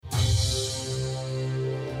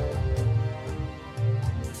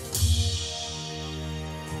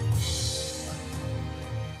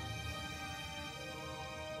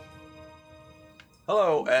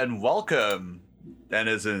Hello and welcome,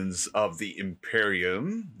 denizens of the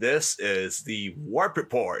Imperium. This is the Warp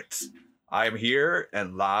Report. I'm here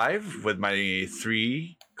and live with my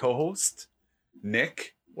three co-hosts.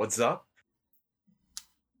 Nick, what's up?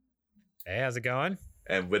 Hey, how's it going?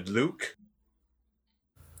 And with Luke.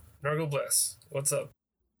 Nargle Bless, what's up?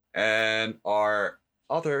 And our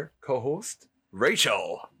other co-host,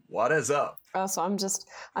 Rachel. What is up? Oh, so I'm just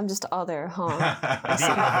other, huh?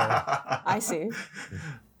 I see.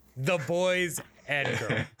 The boys and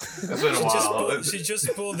girl. It's been a while. She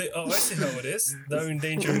just pulled the. Oh, I see how it is. Now in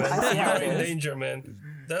danger, man. I see how You're it in is. danger, man.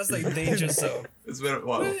 That's like danger zone. It's been a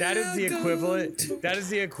while. That is the equivalent. That is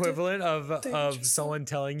the equivalent of someone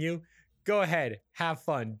telling you, "Go ahead, have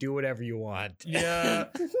fun, do whatever you want." Yeah,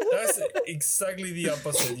 that's exactly the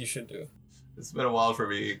opposite you should do. It's been a while for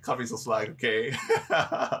me. Cut me some slack, okay?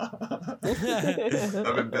 I've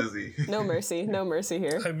been busy. No mercy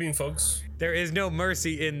here. I mean, folks. There is no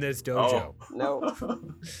mercy in this dojo. No.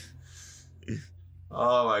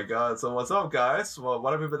 Oh my god. So what's up, guys? Well,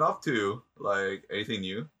 what have you been up to? Like, anything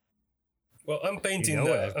new? Well, I'm painting. You know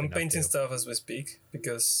what I've been I'm up painting to. stuff as we speak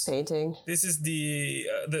because Painting. this is the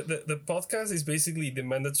podcast is basically the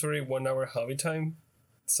mandatory 1 hour hobby time.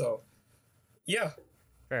 So, yeah,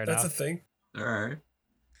 Fair that's enough. a thing. All right.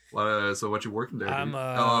 So what you working there? I'm, dude?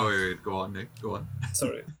 uh, wait. Go on, Nick. Go on.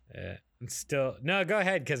 Sorry. Yeah, it's still no. Go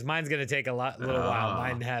ahead, because mine's gonna take a little while.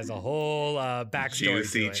 Mine has a whole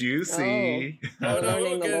backstory. to it. Juicy. No, Learning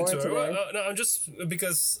we'll the get lore into it. today. Well, no, I'm just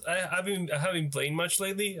because I haven't been playing much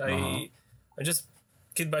lately. I just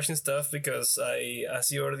kid bashing stuff because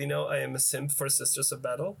as you already know, I am a simp for Sisters of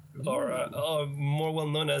Battle, or more well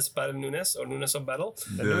known as Battle Nunes or Nunes of Battle.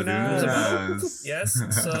 Yes. Yes,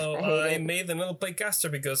 so I hate I it. made another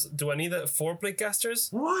playcaster because do I need 4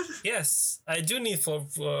 playcasters? What? Yes, I do need 4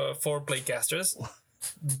 playcasters.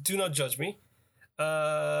 Do not judge me.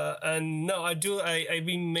 And no, I've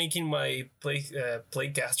been making my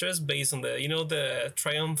playcasters based on the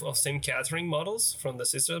Triumph of St. Catherine models from the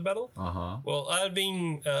Sisters of Battle. Well, I've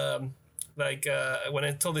been when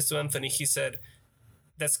I told this to Anthony, he said,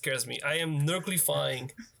 "That scares me. I am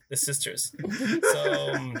nucleifying the sisters."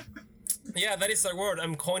 So yeah, that is our word.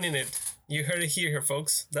 I'm coining it. You heard it here,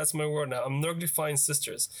 folks. That's my word now. I'm nucleifying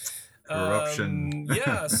sisters. Corruption.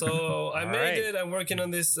 Yeah, so I made right. it. I'm working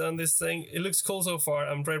on this thing. It looks cool so far.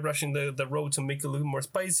 I'm dry brushing the road to make it look more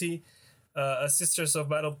spicy. A Sisters of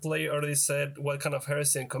Battle player already said what kind of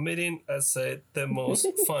heresy I'm committing. I said the most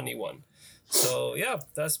funny one. So yeah,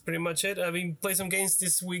 that's pretty much it. I've been playing some games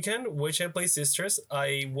this weekend, which I played Sisters.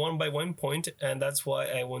 I won by 1 point, and that's why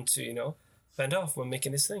I want to fend off when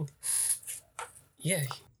making this thing. Yay.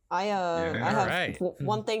 I have Alright.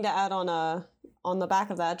 one thing to add on the back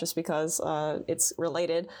of that, just because it's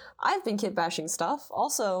related. I've been kid bashing stuff,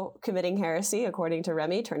 also committing heresy, according to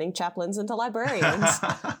Remy, turning chaplains into librarians,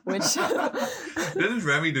 which Didn't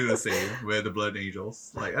Remy do the same with the Blood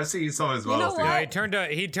Angels? Like, I've seen some of his You know models what?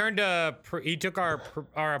 too. He took our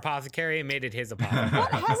apothecary and made it his apothecary.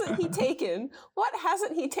 what hasn't he taken? What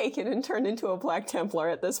hasn't he taken and turned into a Black Templar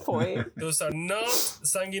at this point? Those are not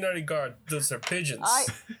sanguinary guard. Those are pigeons.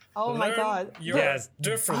 Oh my Learn god. Your Yes.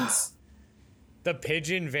 difference. The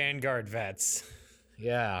Pigeon Vanguard vets.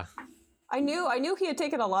 Yeah. I knew he had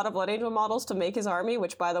taken a lot of Blood Angel models to make his army,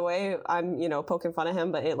 which, by the way, I'm poking fun at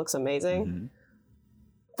him, but it looks amazing.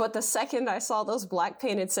 But the second I saw those black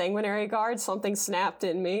painted sanguinary guards, something snapped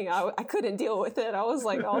in me. I couldn't deal with it. I was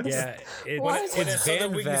like, "Oh, this Yeah, What? it's When I saw the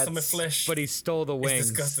Van weakness of my vets, flesh, but he stole the It's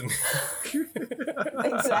wings. disgusting.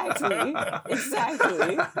 exactly."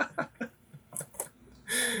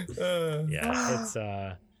 Yeah, it's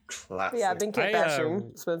Classic. Yeah, I've been kid bashing.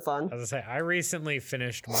 It's been fun. As I say, I recently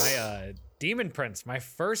finished my Demon Prince, my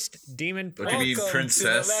first Demon Don't Prince. you mean Welcome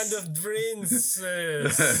princess? to the land of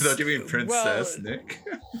princes. Don't you mean princess, Well, Nick?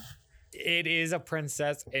 It is a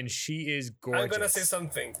princess, and she is gorgeous. I'm gonna say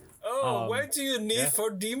something. Oh, why do you need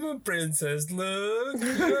 4 demon princes? Look,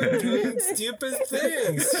 you're doing stupid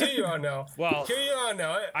things. Here you are now. Well, Here you are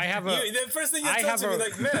now. I have the first thing you I told have me, a-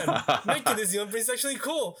 like, man, making this demon prince is actually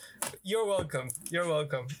cool. You're welcome. You're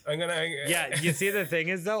welcome. Yeah, you see, the thing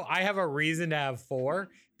is, though, I have a reason to have 4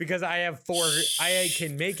 because I have 4. I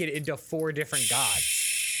can make it into 4 different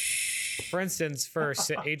gods. For instance, for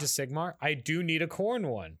Age of Sigmar, I do need a corn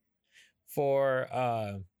one. For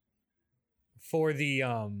the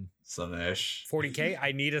Slanesh. 40k,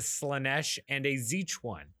 I need a Slanesh and a Zeech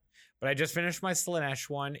one. But I just finished my Slanesh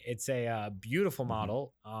one. It's a beautiful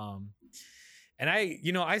model. And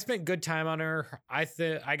I spent good time on her. I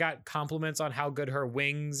got compliments on how good her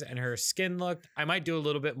wings and her skin looked. I might do a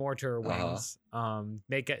little bit more to her wings.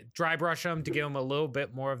 Make it dry brush them to give them a little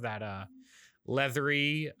bit more of that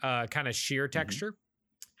leathery kind of sheer texture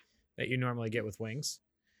that you normally get with wings.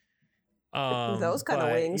 Those kind of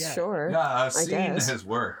but wings, yeah. sure. Yeah, I've I seen guess. his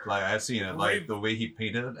work. Like I've seen it, like the way he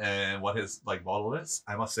painted it and what his like model is.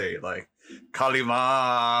 I must say, like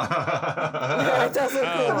Kalima. It does look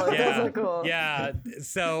cool. It does look cool. Yeah.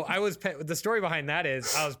 So I was the story behind that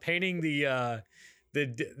is I was painting the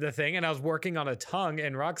thing and I was working on a tongue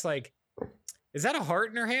and Rock's like, "Is that a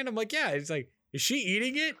heart in her hand?" I'm like, "Yeah." It's like, "Is she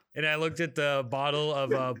eating it?" And I looked at the bottle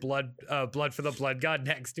of blood for the blood god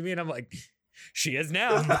next to me and I'm like, "She is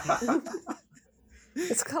now."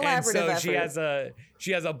 It's collaborative And so effort.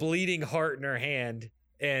 she has a bleeding heart in her hand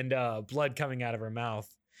and blood coming out of her mouth.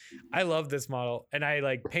 I love this model, and I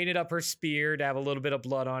like painted up her spear to have a little bit of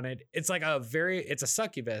blood on it. It's like it's a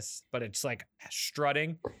succubus, but it's like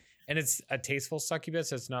strutting, and it's a tasteful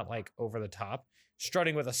succubus. It's not like over the top,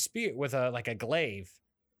 strutting with a spear with a like a glaive.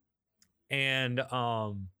 And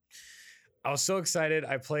I was so excited.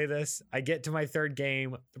 I play this. I get to my third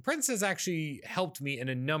game. The prince has actually helped me in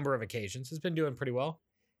a number of occasions. Has been doing pretty well.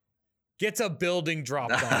 Gets a building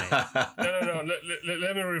dropped on it. No.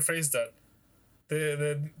 Let me rephrase that.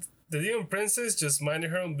 The demon princess just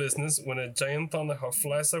minding her own business when a giant thunderhawk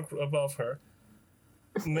flies up above her,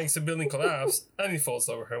 makes the building collapse, and he falls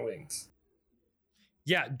over her wings.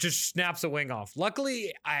 Yeah, just snaps a wing off.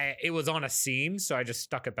 Luckily, it was on a seam, so I just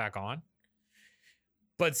stuck it back on.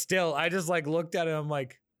 But still, I just like looked at it. I'm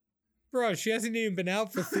like, bro, she hasn't even been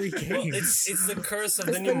out for 3 games. Well, it's the curse of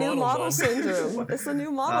It's the the new new model. model syndrome. It's the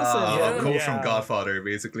new model syndrome. Cole Yeah. from Godfather,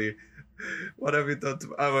 basically. What have you done to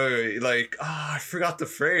wait, like, I forgot the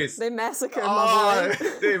phrase. They massacred my boy.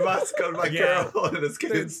 They massacred my Yeah. girl and his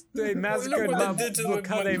kids. They massacred Look my what they did to look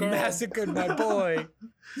how my they girl. massacred my boy.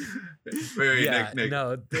 Wait, Yeah, Nick.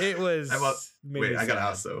 no, it was. made Wait, me I gotta sad.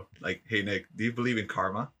 ask though. Like, hey Nick, do you believe in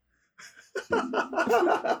karma?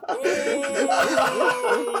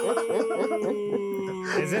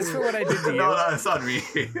 Is this for what I did to you? No, that's not me.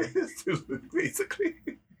 It's basically.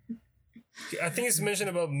 I think it's mentioned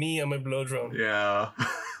about me and my blow drone. Yeah.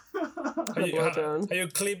 Are you, blow drone. are you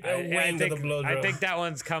clip a I wing with think, the blow drone? I think that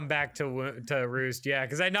one's come back to roost. Yeah,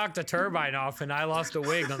 because I knocked a turbine off and I lost a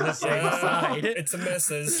wing on the same side. It's a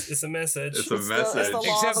message. It's a message. It's a It's message. the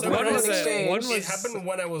law Except of the one Roman was a- exchange. one It was- happened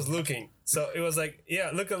when I was looking. So it was like,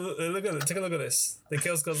 yeah, look at take a look at this. The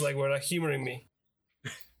Chaos God's like, were humoring me.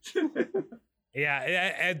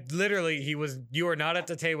 Yeah, literally, you were not at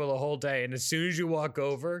the table the whole day, and as soon as you walk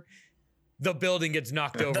over, the building gets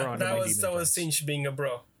knocked over onto That my was demon prince. Sinch being a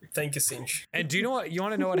bro. Thank you, Sinch. And do you know what? You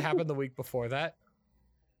want to know what happened the week before that?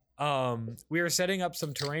 We were setting up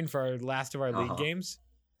some terrain for our last of our league games.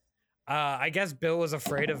 I guess Bill was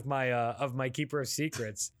afraid of my Keeper of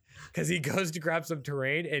Secrets because he goes to grab some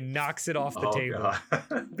terrain and knocks it off the table.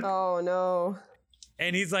 God. Oh no.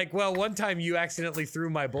 And he's like, "Well, one time you accidentally threw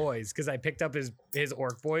my boys because I picked up his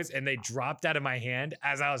orc boys and they dropped out of my hand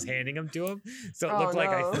as I was handing them to him, so it Oh, looked like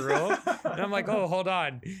I no. threw them." And I'm like, "Oh, hold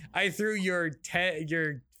on, I threw your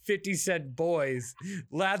 50-cent boys.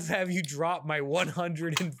 Let's have you drop my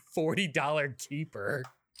 $140 keeper."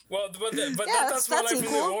 Well, but Yeah, that's what that's life in the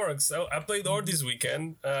equal. orcs. So I played Orc this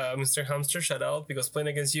weekend. Mr. Hamster, shout out, because playing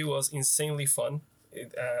against you was insanely fun.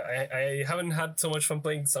 I haven't had so much fun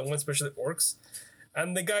playing someone, especially orcs.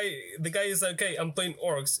 And the guy is like, okay, I'm playing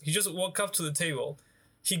orcs. He just walked up to the table.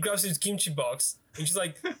 He grabs his kimchi box and just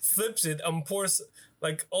like flips it and pours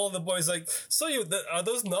like all the boys like, so are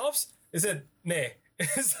those knobs? He said, nah.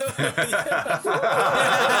 So,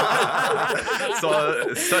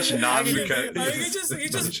 So such non-mechanic. he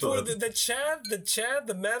just poured the Chad,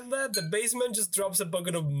 the mad lad, the basement just drops a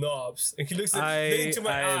bucket of knobs, and he looks into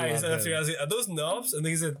my I eyes, and love after I said, "Are those knobs?" And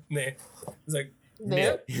then he said, "Nah." He's like,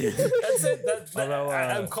 Yeah. "That's it. Although,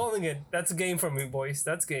 I'm calling it. That's a game for me, boys.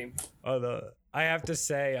 That's game." Although I have to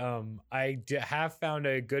say, have found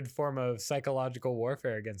a good form of psychological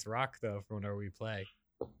warfare against Rock though. From whenever we play,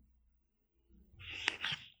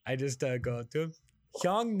 I just go up to him,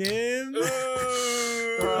 Hyung Nim.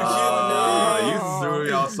 You threw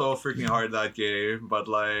me out so freaking hard that game, but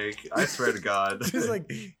like, I swear to God. Just like,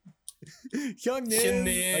 Hyung Nim,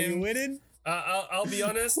 are you winning? I'll be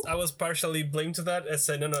honest. I was partially blamed to that. I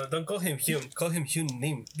said, no, don't call him Hyun. Call him Hyun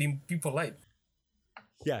Nim. Be polite.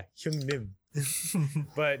 Yeah, Hyung Nim.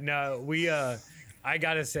 But no, I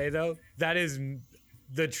gotta say though, that is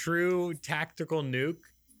the true tactical nuke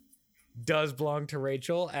does belong to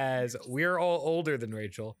Rachel, as we're all older than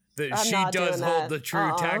Rachel. I'm She not does doing hold that. the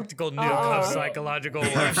true tactical nuke of psychological If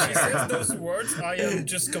she warfare. says those words, I am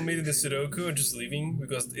just committing the Sudoku and just leaving,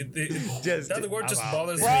 because that word just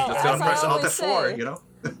bothers Well, me. Just as gotta I press Alt always F4, say- you know?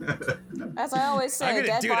 As I always say, I'm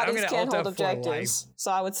dead gonna bodies Alt can't hold F4 objectives,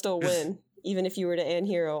 so I would still win. even if you were to end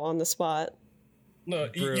hero on the spot. No,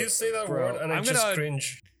 Bro- you say that bro, word and I I'm just gonna-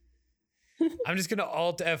 cringe. I'm just gonna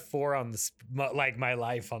Alt F4 on like my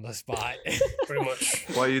life on the spot. Pretty much.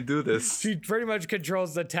 Why you do this? She pretty much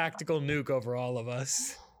controls the tactical nuke over all of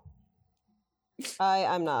us.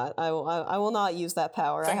 I'm not. I will not use that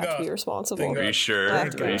power. Thank I have to be God. responsible. Thank Are God. you sure? I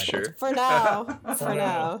have to Are be you sure? For now. For For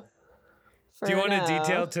now. For Do you want to now.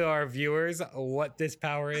 detail to our viewers what this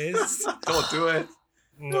power is? Don't do it.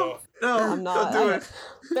 No. No, I'm not. don't do it.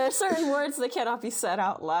 There are certain words that cannot be said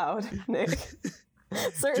out loud, Nick.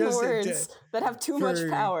 Certain Just- words that have too much for-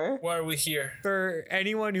 power. Why are we here? For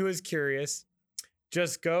anyone who is curious,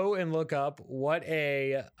 just go and look up what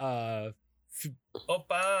a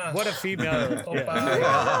Oppa. female.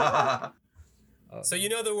 Oppa. So you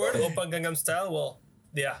know the word Oppa Gangnam Style? Well,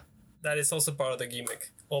 yeah, that is also part of the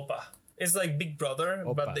gimmick. Oppa. It's like Big Brother,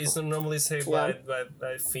 but Oppa. it's not normally said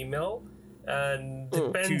by female. And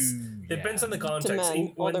depends on the context. men,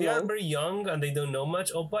 When older they are men. very young and they don't know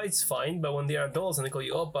much, Oppa it's fine. But when they are adults and they call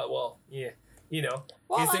you Oppa, well, yeah, you know,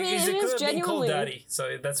 Well, it's I mean, it's it is equivalent being called genuinely- daddy.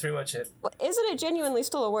 So that's pretty much it. Well, isn't it genuinely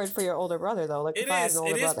still a word for your older brother, though? Like, It if I had is, an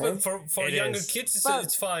older brother. but for It younger is. kids, But-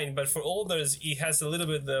 it's fine. But for olders, it has a little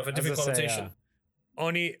bit of a different connotation.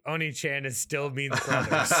 Oni-chan is still means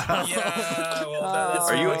brother. So. Yeah, well, that's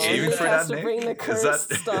Are you Oh, aiming Nick for has that, to bring the Nick? Is cursed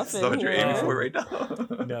that stuff is that in what you're here. aiming for right now?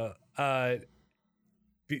 No.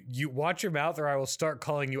 You watch your mouth, or I will start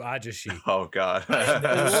calling you Ajashi. Oh God. Oh,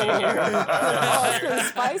 it's been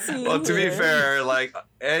spicy. Well, to be here. fair, like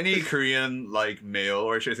any Korean like male,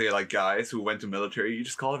 or should I say like guys who went to military, you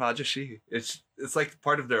just call them ajashi. It's like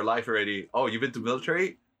part of their life already. Oh, you've been to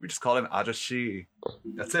military? We just call him ajashi.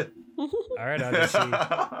 That's it. All right, Ajashi. All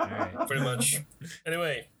right. pretty much.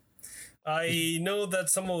 Anyway, I know that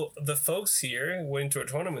some of the folks here went to a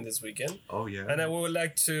tournament this weekend, Oh yeah. and I would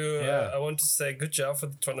like to. Yeah. I want to say good job for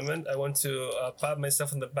the tournament. I want to pat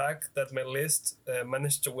myself on the back that my list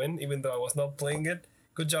managed to win, even though I was not playing it.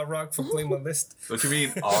 Good job, Rock, for playing my list. Don't you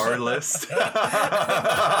mean our list?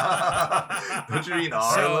 Don't you mean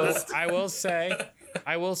our So list? I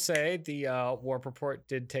will say the Warp Report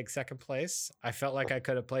did take second place. I felt like I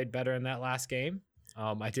could have played better in that last game.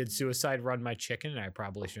 I did suicide run my chicken, and I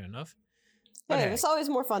probably shouldn't have. But Hey, hey, it's always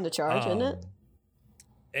more fun to charge, isn't it?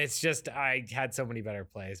 It's just I had so many better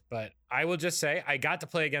plays, but I will just say I got to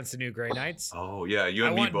play against the new Grey Knights. Oh yeah, you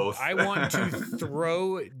and me both. I want to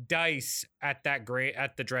throw dice at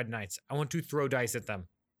the Dread Knights. I want to throw dice at them.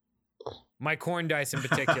 My corn dice in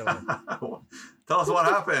particular. Tell us what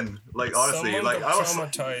happened. Like honestly, Someone like got I was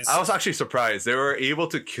traumatized. actually surprised they were able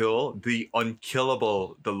to kill the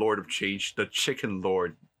unkillable, the Lord of Change, the Chicken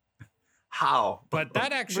Lord. How? But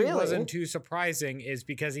that actually Really? wasn't too surprising, is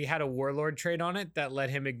because he had a warlord trait on it that let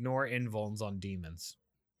him ignore invulns on demons.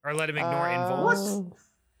 Or let him ignore invulns.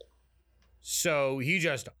 So he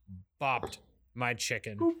just bopped my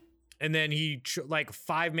chicken. And then he like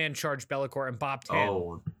 5-man charged Bellicor and bopped him.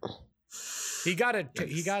 Oh, He got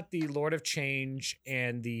the Lord of Change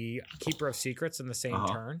and the Keeper of Secrets in the same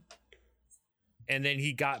turn. And then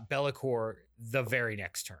he got Bellicor the very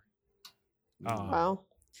next turn. Wow.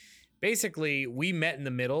 Basically, we met in the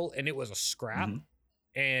middle and it was a scrap.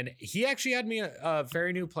 And he actually had me a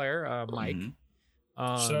very new player, Mike.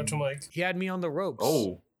 Shout out to Mike. He had me on the ropes.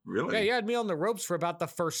 Oh, really? Yeah, he had me on the ropes for about the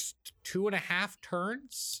first 2.5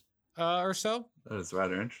 turns or so. That is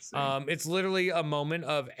rather interesting. It's literally a moment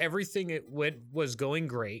of everything was going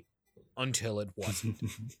great until it wasn't.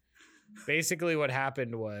 Basically, what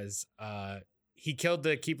happened was he killed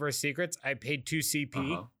the Keeper of Secrets. I paid 2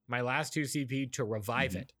 CP, my last 2 CP, to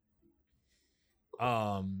revive it.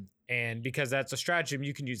 And because that's a stratagem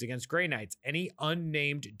you can use against Grey Knights, any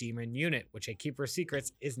unnamed demon unit, which a Keeper of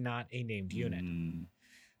Secrets is not a named unit.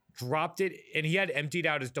 Dropped it, and he had emptied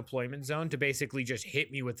out his deployment zone to basically just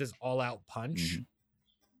hit me with this all-out punch.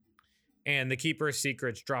 And the Keeper of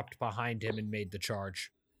Secrets dropped behind him and made the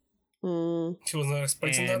charge. She was not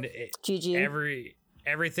expecting And that. GG.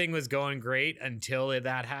 everything was going great until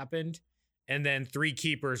that happened. And then 3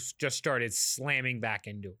 Keepers just started slamming back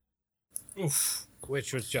into it, Oof.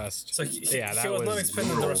 which was just... So he that was not was expecting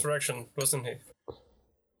the brutal. resurrection, wasn't he?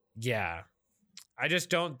 Yeah. I just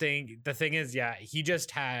don't think... The thing is, yeah, he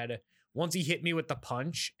just had... Once he hit me with the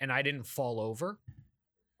punch and I didn't fall over,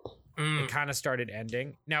 it kind of started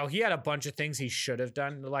ending. Now, he had a bunch of things he should have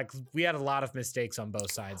done. Like, we had a lot of mistakes on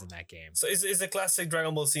both sides in that game. So it's a classic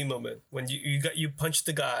Dragon Ball Z moment when you punch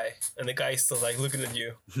the guy and the guy is still like looking at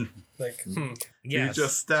you, like You're Yes,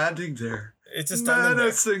 just standing there, it's just standing there.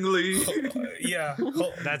 menacingly. Yeah,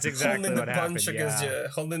 that's exactly holding the what punch happened. against Yeah. you,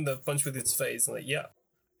 holding the punch with its face, like yeah.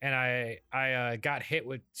 and I got hit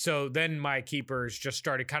with. So then my keepers just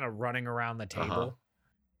started kind of running around the table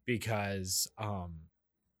because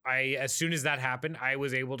as soon as that happened, I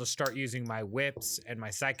was able to start using my whips and my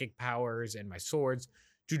psychic powers and my swords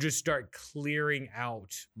to just start clearing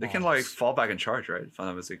out. They can like fall back and charge, right? If I'm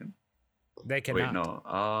not mistaken. They cannot. Wait,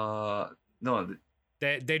 no. No.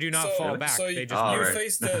 They do not fall back. So they you just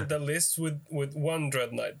face the list with one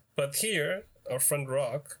Dread Knight, but here our friend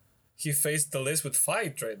Rock, he faced the list with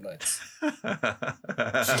 5 Dread Knights.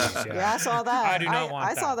 Jeez, Yeah, I saw that. I do not want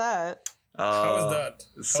I saw that. How was that?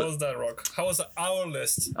 How was that, Rock? How was our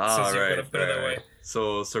list? Since Right, you're gonna put it that way.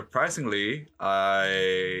 So surprisingly,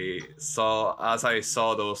 as I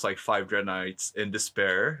saw those like 5 Dread Knights in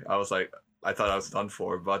despair, I thought I was done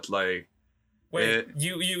for, but like. Wait,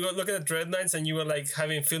 you look at the Dread Knights and you were like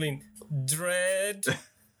feeling dread.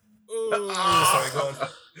 Ooh, sorry, go on.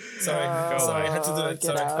 Sorry, I had to do it.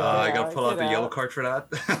 Sorry. I gotta pull out the yellow card for that.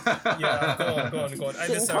 Yeah, go on. I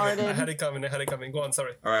had it coming. Go on,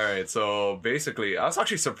 sorry. Alright, so basically, I was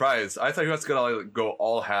actually surprised. I thought he was gonna like, go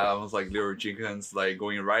all hams, like Leroy Jenkins, like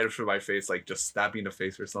going right up through my face, like just stabbing in the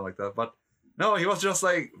face or something like that. But no, he was just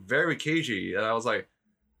like very cagey, and I was like,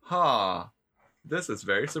 this is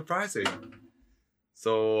very surprising.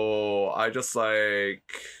 So I just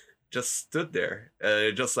stood there,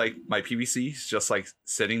 just like my PVC's just like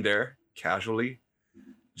sitting there casually,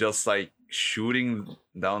 just like shooting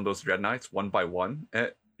down those Dread Knights one by one.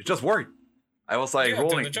 And it just worked. I was like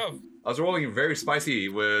rolling. I was rolling very spicy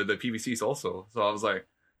with the PVCs also. So I was like,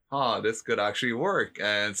 this could actually work.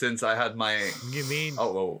 And since I had my, you mean?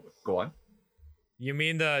 Oh, go on. You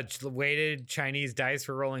mean the weighted Chinese dice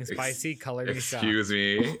for rolling spicy? Color me shocked. Excuse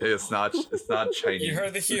me, it's not Chinese. You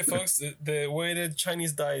heard it here, folks. The weighted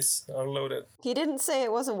Chinese dice are loaded. He didn't say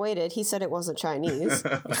it wasn't weighted. He said it wasn't Chinese.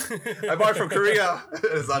 I bought it from Korea.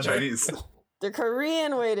 It's not Chinese. The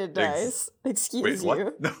Korean weighted dice. Excuse Wait, you.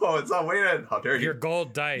 what? No, it's not weighted. How dare you? Your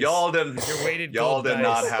gold dice. Y'all didn't. Your weighted Y'all gold did dice.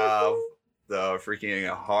 not have the freaking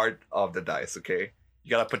heart of the dice. Okay,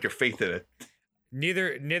 you gotta put your faith in it.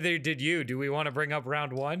 Neither did you. Do we want to bring up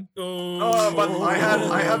round 1? Oh, but I had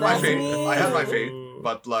my faith. I had my faith.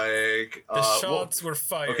 But like the shots were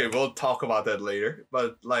fired. Okay, we'll talk about that later.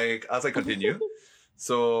 But like as I continue,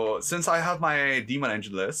 so since I have my demon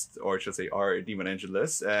engine list, or I should say our demon engine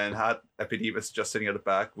list, and had Epidemus just sitting at the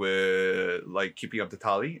back with like keeping up the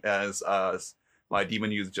tally as my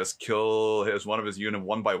demon used just kill one of his unit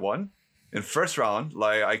one by one. In first round,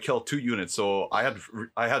 like I killed 2 units, so I had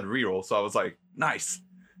reroll, so I was like, nice.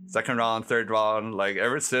 Second round, third round, like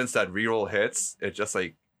ever since that reroll hits, it just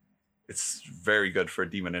like it's very good for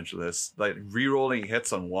Demon Ninja list. Like rerolling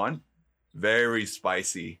hits on 1, very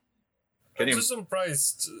spicy. I'm just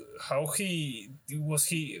surprised how he.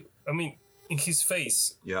 I mean, in his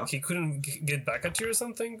face, he couldn't get back at you or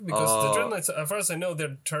something, because the Dread Knights, as far as I know,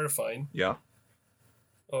 they're terrifying. Yeah.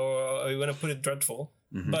 Or you want to put it dreadful.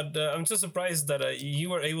 Mm-hmm. But I'm just surprised that you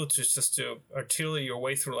were able to just artillery your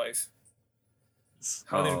way through life.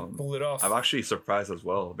 How did you pull it off? I'm actually surprised as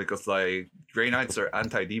well, because like Grey Knights are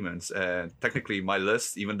anti-demons, and technically my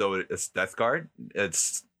list, even though it's Death Guard,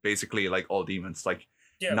 it's basically like all demons, like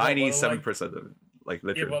 97% of it, like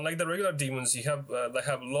literally. Yeah, but like the regular demons, you have they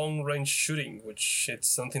have long range shooting, which it's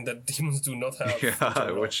something that demons do not have.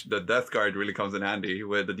 Yeah, which the Death Guard really comes in handy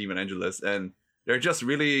with the Demon Angel list, and they're just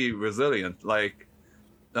really resilient. Like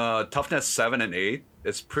toughness 7 and 8,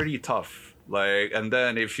 it's pretty tough. Like, and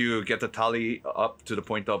then if you get the tally up to the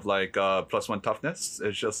point of like +1 toughness,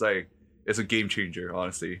 it's just like it's a game changer,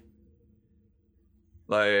 honestly.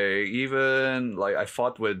 Like even like I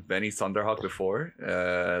fought with Benny Thunderhawk before,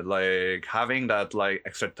 like having that like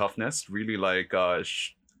extra toughness really like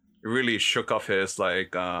really shook off his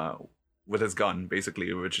like with his gun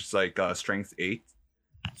basically, which is like strength 8.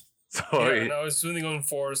 So yeah, and I was swinging on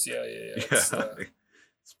force. Yeah.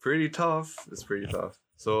 It's pretty tough.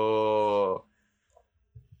 So,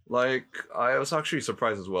 like, I was actually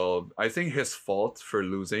surprised as well. I think his fault for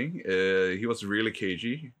losing, he was really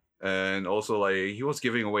cagey. And also, like, he was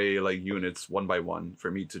giving away, like, units one by one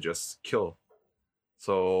for me to just kill.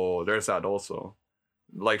 So, there's that also.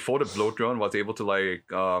 Like, for the bloat drone, was able to, like,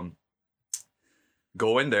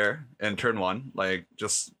 go in there and turn 1, like,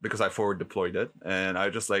 just because I forward deployed it. And I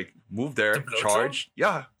just, like, moved there, charged.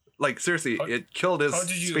 Yeah. Like seriously, it killed his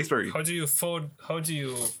Space Marine. How do you forward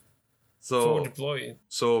deploy it?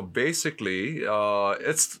 So basically,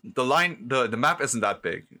 it's the line. The map isn't that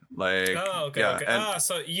big. Like okay. And,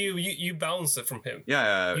 so you bounce it from him.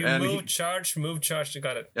 Yeah. You and move, charge. You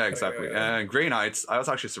got it. Yeah, exactly. Okay. And Grey Knights, I was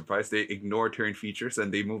actually surprised they ignore terrain features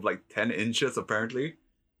and they move like 10 inches apparently,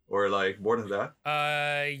 or like more than that?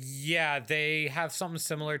 Yeah, they have something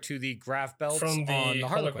similar to the graph belts From the on the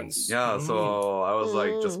Harlequins. Yeah, so I was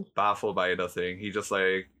like Mm. just baffled by the thing. He just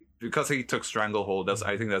like because he took stranglehold.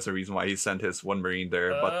 I think that's the reason why he sent his one marine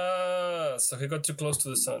there. But So he got too close to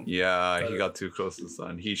the sun. yeah, Got he it. got too close to the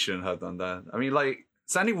sun. He shouldn't have done that. I mean, like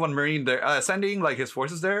sending one marine there, sending like his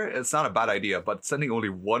forces there, it's not a bad idea. But sending only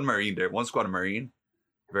one marine there, one squad of marine,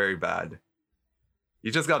 very bad.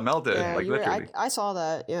 You just got melted, Yeah, like you were, literally. I saw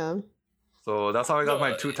that. Yeah. So that's how I got No,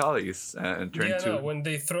 my 2 tallies and turn Yeah, 2. no, when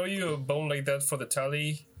they throw you a bone like that for the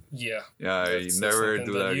tally, yeah. Yeah, you that's never something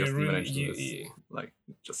do that you against really- Demon you- Angelus. Like,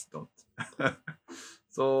 just don't.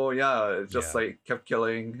 So yeah, it just Yeah. like kept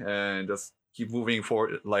killing and just keep moving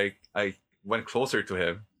forward. Like I went closer to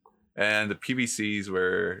him, and the PBCs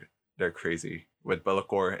they're crazy with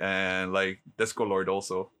Bellacore and like Disco Lord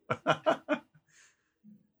also.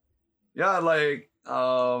 Yeah, like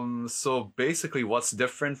so basically what's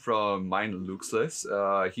different from mine and Luke's list,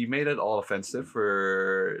 he made it all offensive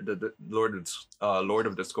for the Lord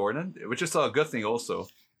of Discordant, which is a good thing also.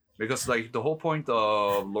 Because like the whole point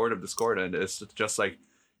of Lord of Discordant is to just like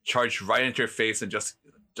charge right into your face and just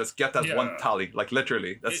get that one Yeah. tally. Like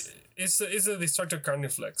literally. That's It's a destructive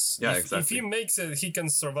carniflex. Yeah, If exactly. he makes it, he can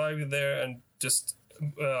survive there and just,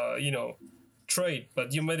 trade.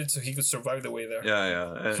 But you made it so he could survive the way there.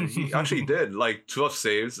 yeah. And he actually did like 12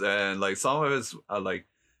 saves and like some of his like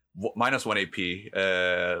minus 1 AP.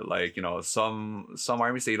 Like, you know, some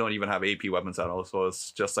armies they don't even have AP weapons at all. So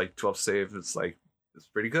it's just like 12 saves. It's like it's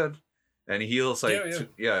pretty good. And he heals like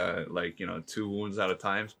Yeah. like, you know, 2 wounds at a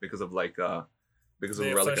time because of like because of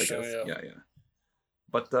The relic, I affliction, guess. yeah. Yeah.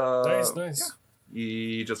 But Nice.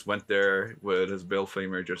 he just went there with his Bill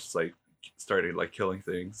Flamer, just like started like killing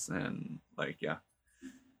things and like Good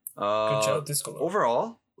job, Disco.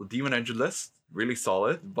 overall, Demon Engine list really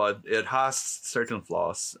solid, but it has certain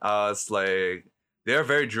flaws. As like they are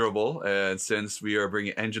very durable, and since we are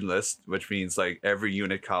bringing engine list, which means like every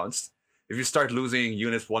unit counts. If you start losing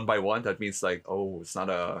units one by one, that means like it's not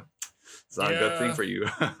a good thing Yeah. for you.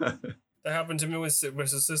 That happened to me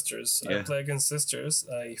versus Sisters. Yeah. I played against Sisters.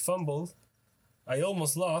 I fumbled. I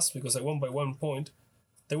almost lost because I won by 1 point.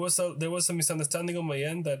 There was a misunderstanding on my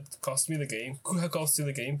end that cost me the game. Could have cost me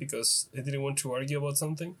the game because I didn't want to argue about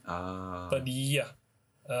something. But yeah,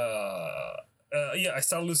 I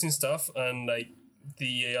started losing stuff, and like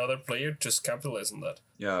the other player just capitalized on that.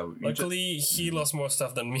 yeah. Luckily, he lost more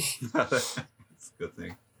stuff than me. It's a good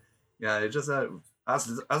thing. Yeah, it just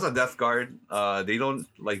as a death guard, they don't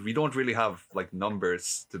like we don't really have like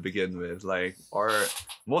numbers to begin with. Like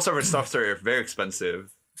most of our stuffs are very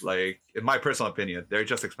expensive. Like in my personal opinion, they're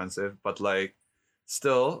just expensive. But like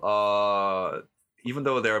still, even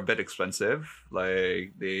though they're a bit expensive,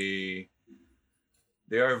 like they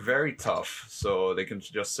are very tough. So they can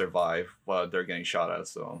just survive while they're getting shot at.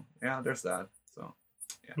 So yeah, there's that. So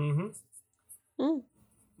Mm-hmm. Mm.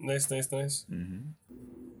 Nice. mm-hmm.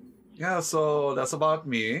 Yeah, so that's about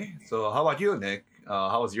me. So how about you, Nick?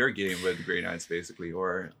 How was your game with Grey Knights, basically,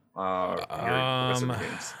 or your rest of the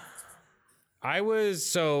games?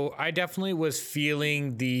 I definitely was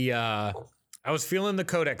feeling the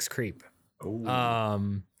codex creep.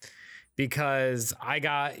 Ooh. Because I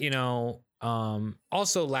got,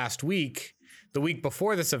 also last week, the week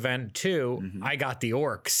before this event too, Mhm. I got the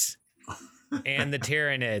orcs and the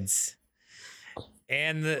Tyranids.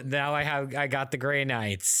 And now I got the Grey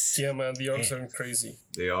Knights. Yeah, man, the orcs are crazy.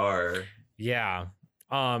 They are. Yeah.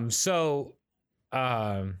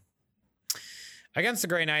 Against the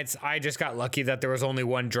Grey Knights, I just got lucky that there was only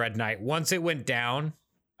one Dread Knight. Once it went down,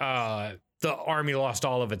 the army lost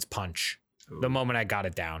all of its punch the moment I got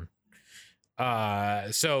it down.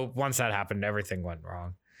 So once that happened, everything went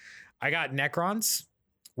wrong. I got Necrons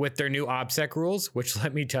with their new OBSEC rules, which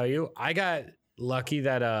let me tell you, I got lucky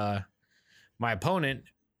that my opponent,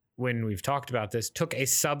 when we've talked about this, took a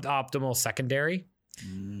suboptimal secondary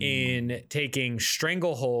in taking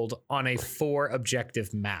Stranglehold on a 4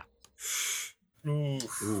 objective map.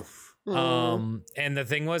 Oof. And the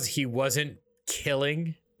thing was, he wasn't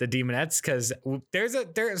killing the demonettes because there's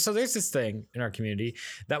this thing in our community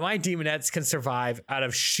that my demonettes can survive out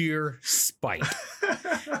of sheer spite.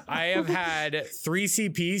 I have had 3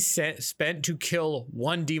 CPs spent to kill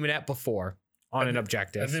 1 demonette before on an I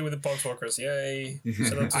objective. did with the Poxwalkers. Yay.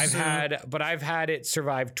 Shout out to I've Sue. had it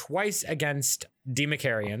survive twice against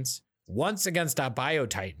Democarians, once against a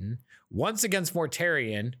Biotitan, once against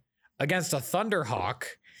Mortarian, against a Thunderhawk,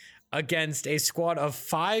 against a squad of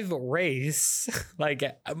 5 Wraiths. Like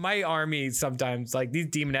my army sometimes, like these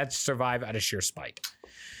demonettes survive out of sheer spite.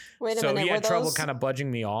 Wait a So minute. he Were had trouble those, kind of budging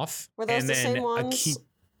me off. were those and the then same ones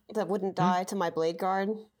that wouldn't die to my Blade Guard?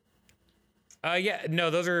 Yeah, no,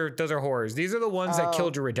 those are horrors. These are the ones that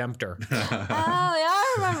killed your Redemptor. Oh, yeah,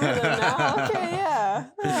 I remember them now. Okay, yeah.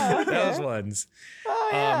 Okay. Those ones. Oh,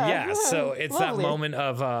 yeah. So it's Lovely. that moment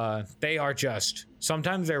of they are just,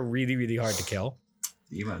 sometimes they're really, really hard to kill.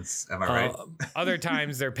 Demons, am I right? Other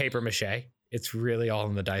times they're paper mache. It's really all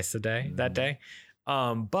in the dice that day.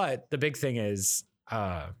 But the big thing is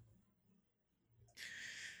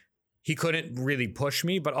he couldn't really push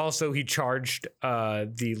me, but also he charged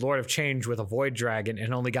the Lord of Change with a Void Dragon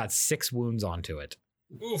and only got 6 wounds onto it.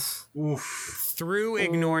 Oof. Through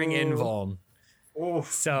ignoring invuln.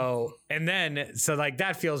 Oof. So like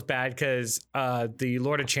that feels bad because the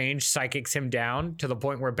Lord of Change psychics him down to the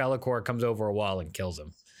point where Be'lakor comes over a wall and kills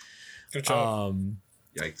him. Good job.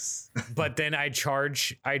 Yikes. But then I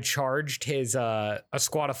charged his a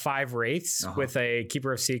squad of 5 wraiths with a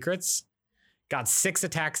Keeper of Secrets. Got 6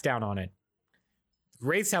 attacks down on it.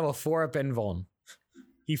 Wraiths have a 4-up invuln.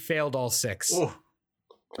 He failed all 6.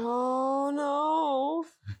 Oh no.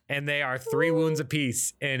 And they are 3 wounds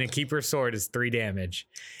apiece, and a Keeper Sword is 3 damage.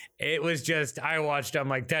 It was just, I watched, I'm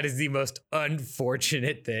like, that is the most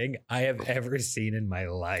unfortunate thing I have ever seen in my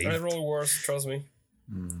life. I roll worse, trust me.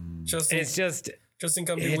 Just in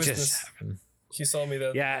come to witness. He saw me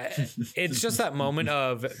that. Yeah, it's just that moment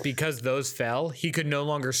of, because those fell, he could no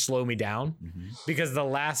longer slow me down because the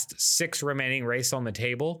last 6 remaining wraiths on the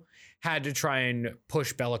table had to try and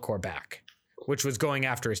push Be'lakor back, which was going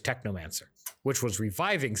after his Technomancer, which was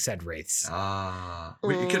reviving said wraiths.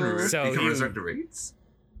 Wait, you can resurrect the wraiths?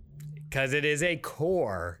 Because it is a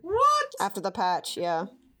core. What? After the patch, yeah.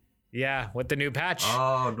 Yeah, with the new patch.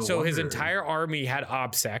 Oh, no so his wonder. entire army had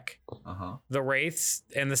OBSEC. The wraiths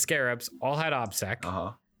and the scarabs all had OBSEC.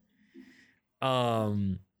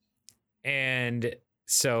 And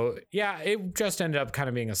so yeah, it just ended up kind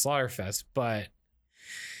of being a slaughterfest. But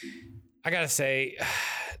I gotta say,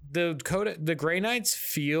 the Grey Knights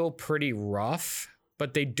feel pretty rough,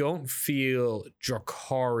 but they don't feel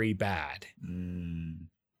Drakari bad.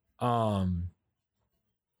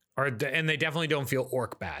 And they definitely don't feel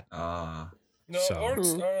orc bad. No,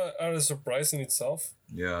 orcs are a surprise in itself.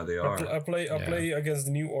 Yeah, they are. I play against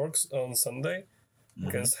the new orcs on Sunday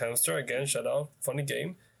against Hamster. Again, shout out, funny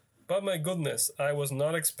game. But my goodness, I was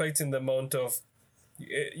not expecting the amount of.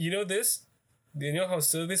 You know this? Do you know how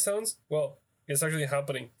silly this sounds? Well, it's actually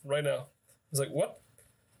happening right now. It's like, what?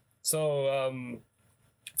 So,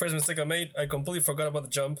 first mistake I made, I completely forgot about the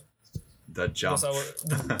jump. The jump.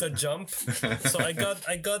 The jump. So I got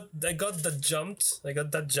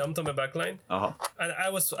that jumped on my backline. And I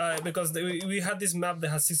was because we had this map that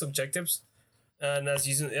has 6 objectives, and as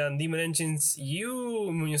using Demon Engines,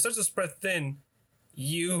 when you start to spread thin,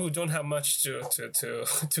 you don't have much to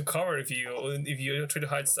cover if you try to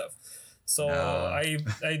hide stuff. So I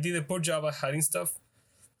did a poor job at hiding stuff.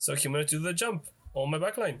 So he managed to do the jump on my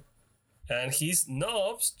backline, and his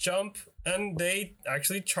knobs jump, and they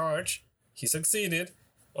actually charge. He succeeded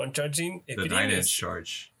on charging Epidemius. The 9-inch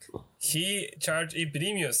charge. He charged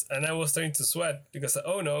Epidemius, and I was starting to sweat because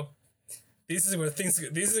oh no, this is when things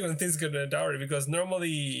get dour, because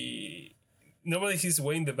normally he's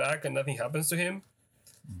way in the back and nothing happens to him.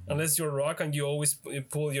 Unless you're rock and you always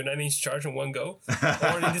pull your 9-inch charge in one go.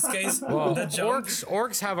 Or in this case, that jump.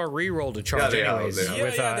 Orcs have a reroll to charge anyways.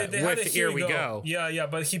 With Here We Go. Yeah,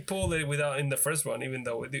 but he pulled it without in the first one, even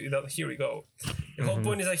though without Here We Go. The whole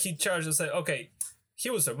point is that he charged and said, okay, he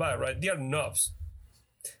will survive, right? They are knobs.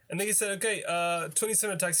 And then he said, okay,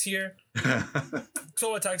 27 attacks here,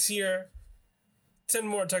 12 attacks here, 10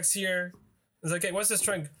 more attacks here. It's like, okay, what's the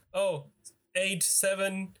strength? Oh, 8,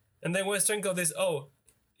 7. And then what's the strength of this? Oh,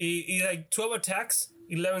 he like 12 attacks,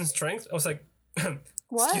 11 strength. I was like,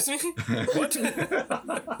 what? Excuse me? What?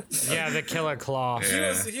 Yeah, the killer claw.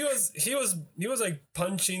 He was like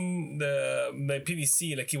punching my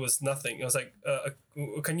PVC like he was nothing. I was like,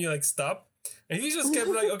 can you like stop? And he just kept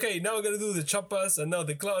like, okay, now we're gonna do the choppas and now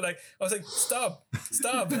the claw. Like I was like, stop. I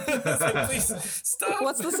was like, please stop.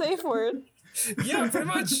 What's the safe word? Yeah, pretty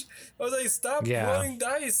much. I was like, stop rolling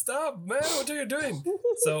dice, stop, man, what are you doing?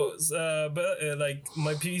 So, like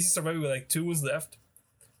my PVC survived with like 2 wounds left.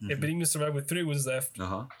 Epidemius survived with 3 wounds left.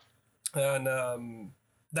 And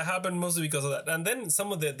that happened mostly because of that. And then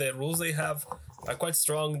some of the rules they have are quite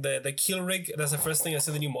strong. The kill rig, that's the first thing I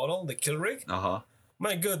said, the new model, the kill rig.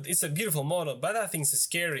 My God, it's a beautiful model, but that thing's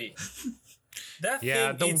scary.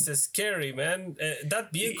 It's scary, man.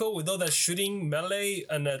 That vehicle with all that shooting, melee,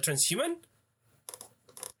 and transhuman?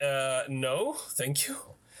 No, thank you.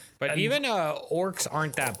 But even orcs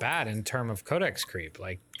aren't that bad in terms of codex creep,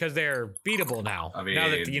 like because they're beatable now. I mean, now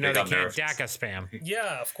that they can't DACA spam.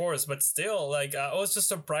 Yeah, of course, but still, like I was just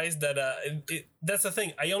surprised that that's the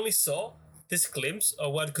thing. I only saw this glimpse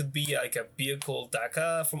of what could be like a vehicle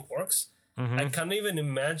DACA from orcs. I can't even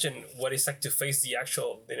imagine what it's like to face the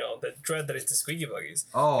actual, the dread that is the squeaky buggies.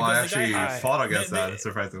 Oh, Because I actually fought against that,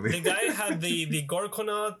 surprisingly. The guy had the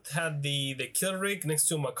Gorkonaut, had the kill rig next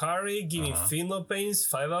to Makari, giving Finlo pains,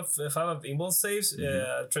 5 up impulse saves,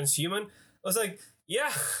 transhuman. I was like,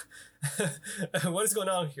 yeah, what is going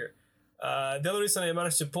on here? The only reason I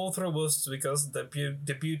managed to pull through was because the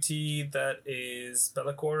beauty that is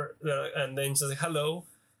Bellacore, and then she's like, hello.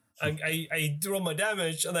 I roll my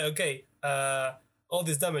damage. I'm like, okay, all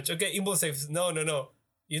this damage. Okay, impulse saves. No.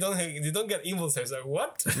 You don't get impulse saves. Like,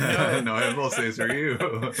 what? No impulse saves for you.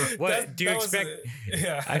 What do you expect?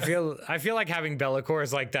 Yeah. I feel like having Bellacore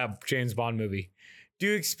is like that James Bond movie. Do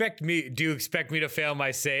you expect me to fail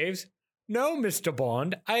my saves? No, Mr.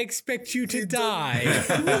 Bond, I expect you to die.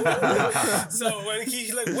 So when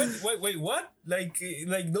he like, wait, what? Like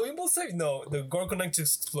no impulse save? No, the Gorkonaut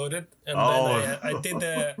just exploded, and then I did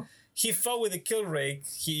he fought with the kill rake.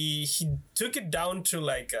 He took it down to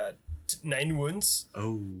like 9 wounds.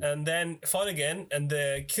 Oh. And then fought again, and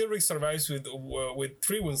the kill rake survives with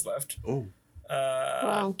 3 wounds left. Oh.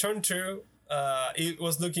 Wow. Turn 2, it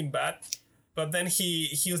was looking bad. But then he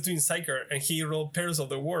was doing Psyker, and he rolled Perils of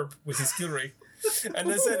the Warp with his skill rig.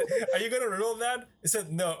 And I said, are you going to roll that? He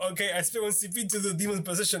said, no. Okay, I spent 1 CP to do Demon's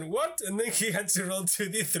Possession. What? And then he had to roll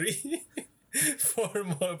 2d3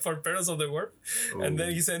 for Perils of the Warp. Ooh. And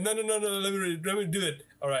then he said, no, let me do it.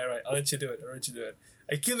 All right, I'll let you do it.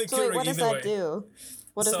 I killed the So kill wait, rig what does either that way. do?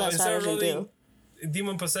 What does So that instead of strategy rolling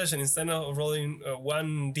Demon Possession, instead of rolling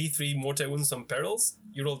 1d3 mortal wounds on Perils,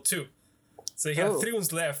 you roll 2. So he had 3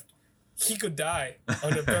 wounds left. He could die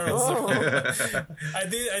on the Perils.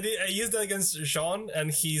 I used that against Jean,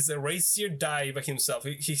 and his Racier died by himself.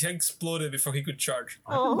 He exploded before he could charge.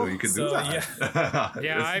 I didn't know you could do that.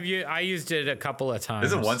 Yeah, I used it a couple of times.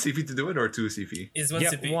 Is it 1 CP to do it or 2 CP? It's 1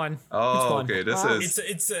 CP. 1. Oh, one. okay. This is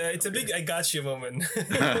It's a big I got you moment.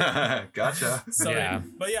 gotcha. So, Yeah.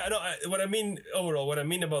 But yeah, no. What I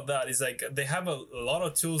mean about that is like they have a lot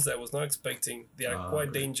of tools that I was not expecting. They are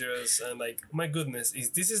quite dangerous, and like my goodness,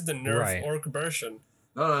 this is the nerf orc version.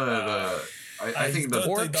 No. I think the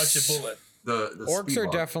totally dodge a bullet. The orcs are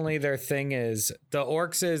speedball. definitely their thing. Is the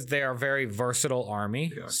orcs is they are a very versatile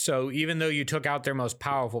army. Yeah. So even though you took out their most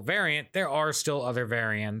powerful variant, there are still other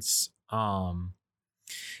variants.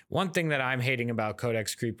 One thing that I'm hating about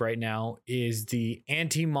Codex Creep right now is the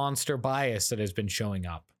anti-monster bias that has been showing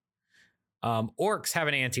up. Orcs have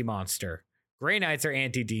an anti-monster. Grey Knights are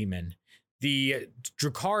anti-demon. The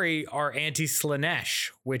Drukhari are anti-Slanesh,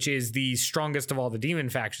 which is the strongest of all the demon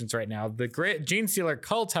factions right now. The Gene Stealer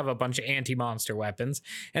cults have a bunch of anti-monster weapons,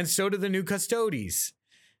 and so do the new Custodes.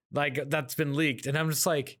 Like, that's been leaked. And I'm just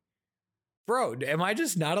like, bro, am I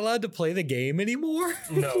just not allowed to play the game anymore?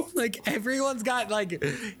 No. Like, everyone's got, like,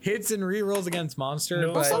 hits and rerolls against monster. No,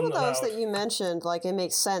 Well, but some of allowed. those that you mentioned, like, it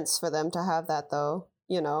makes sense for them to have that, though.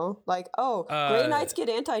 You know, like, Grey Knights get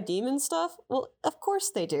anti-demon stuff? Well, of course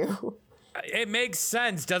they do. it makes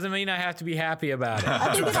sense. Doesn't mean I have to be happy about it.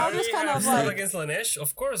 I think it all just kind of like... against Lanesh,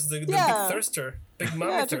 of course, the Yeah. big thirster, big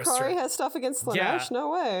mommy Yeah, thirster. Drukhari has stuff against Slanesh? Yeah.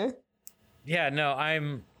 No way. Yeah, no,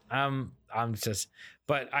 I'm just,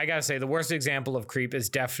 but I gotta say, the worst example of creep is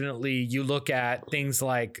definitely you look at things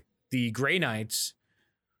like the Grey Knights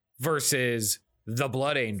versus the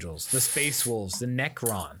Blood Angels, the Space Wolves, the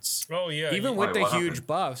Necrons. Oh yeah. Even yeah. with the what huge happened?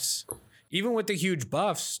 buffs,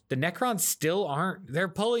 the Necrons still aren't. They're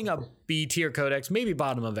pulling a B tier codex, maybe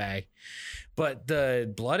bottom of A, but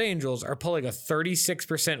the Blood Angels are pulling a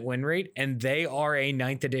 36% win rate, and they are a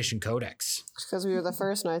 9th edition codex. Because we were the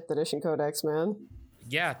first 9th edition codex, man.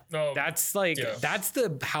 Yeah, Oh, that's like yeah. that's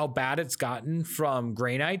the how bad it's gotten from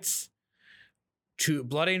Grey Knights to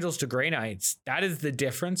Blood Angels to Grey Knights. That is the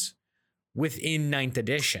difference within 9th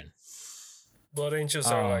edition. Blood Angels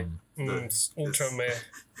are like the- ultra meh.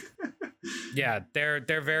 Yeah, they're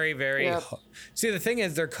very very. Yep. See, the thing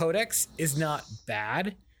is, their codex is not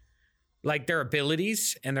bad. Like, their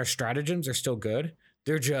abilities and their stratagems are still good.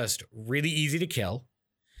 They're just really easy to kill,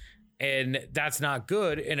 and that's not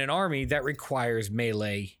good in an army that requires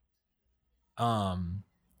melee.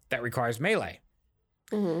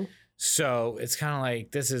 Mm-hmm. So it's kind of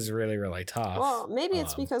like, this is really really tough. Well, maybe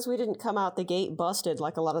it's because we didn't come out the gate busted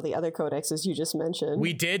like a lot of the other codexes you just mentioned.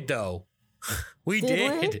 we did though. We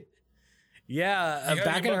Did we? did. Yeah, Yeah,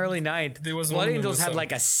 back in but early 9th, there was Blood one that Angels was had some-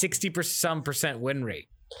 like a 60% win rate.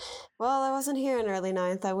 Well, I wasn't here in early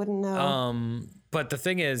 9th. I wouldn't know. But the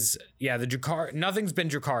thing is, yeah, the Drukhari, nothing's been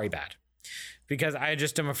Drukhari bad, because I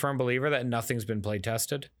just am a firm believer that nothing's been play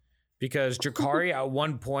tested. Because Drukhari at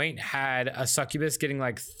one point had a succubus getting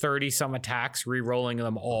like 30 some attacks, re-rolling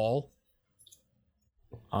them all.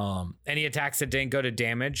 Any attacks that didn't go to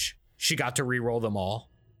damage, she got to re-roll them all.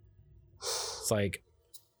 It's like,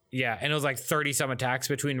 yeah, and it was like 30 some attacks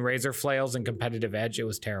between Razor Flails and Competitive Edge. It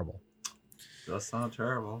was terrible. That's not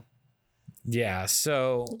terrible. Yeah,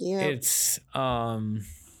 so it's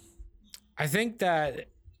I think that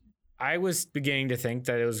I was beginning to think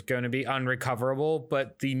that it was going to be unrecoverable,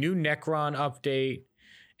 but the new Necron update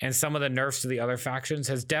and some of the nerfs to the other factions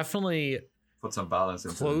has definitely put some balance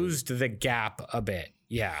into closed the gap a bit.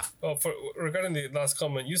 Yeah. Oh, regarding the last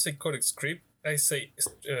comment, you say codex creep. I say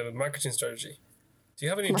marketing strategy. Do you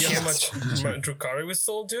have any idea how much Drukhari we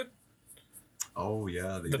sold, dude? Oh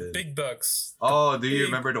yeah, they the did. Big bucks. Oh, do you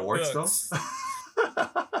remember the orcs though?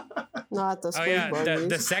 Not the Oh yeah,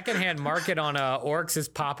 the secondhand market on orcs is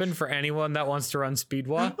popping for anyone that wants to run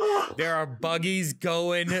Speedwa. There are buggies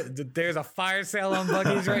going. There's a fire sale on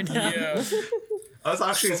buggies right now. Yeah. That's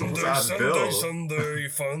actually supposed to ask Bill. Sunday,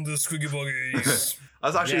 found the squiggy buggies.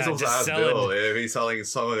 That's actually supposed to ask Bill selling. if he's selling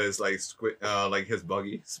some of his like his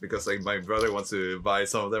buggies, because like my brother wants to buy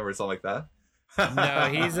some of them or something like that. No,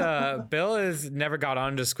 he's Bill has never got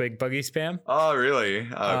on to squig buggy spam. Oh really?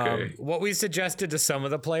 Okay. What we suggested to some of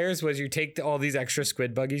the players was you take all these extra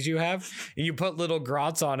squid buggies you have and you put little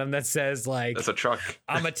grots on them that says like, It's a truck.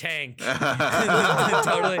 I'm a tank.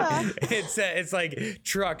 Totally. It's like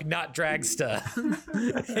truck, not dragsta.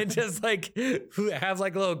 And just like have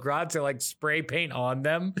like little grots or like spray paint on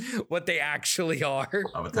them what they actually are.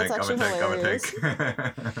 I'm a tank. I'm a tank.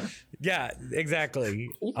 Yeah, exactly.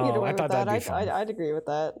 You can get away I with thought that. that'd be fun. I'd agree with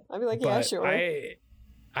that. I'd be like, yeah, But sure. I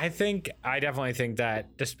definitely think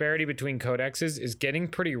that disparity between codexes is getting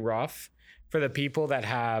pretty rough for the people that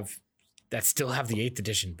still have the 8th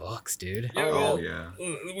edition books, dude. Yeah, Oh, well, yeah.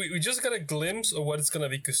 We just got a glimpse of what it's gonna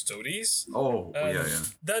be custodes. Oh yeah.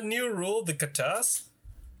 That new rule, the katas,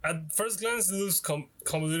 at first glance it looks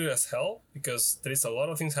convoluted as hell because there is a lot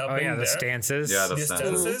of things Oh happening yeah, the there. stances. Yeah, The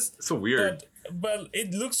stances. It's so weird. But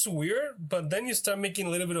it looks weird, but then you start making a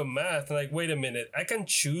little bit of math and like, wait a minute, I can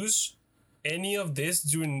choose any of this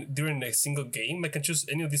during a single game. I can choose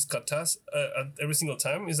any of these katas at every single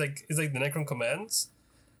time. It's like the Necron commands.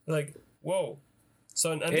 Like, whoa.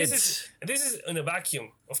 So and this is in a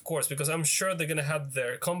vacuum, of course, because I'm sure they're gonna have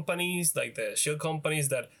their companies, like the shield companies,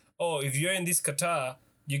 that if you're in this kata,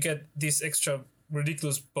 you get this extra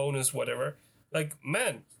ridiculous bonus, whatever. Like,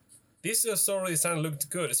 man, this is already starting to look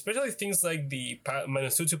good, especially things like the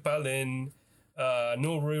 -2 to Paladin,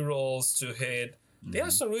 no rerolls to hit. They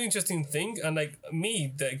have some really interesting thing, and like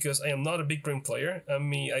me, because I am not a big brain player,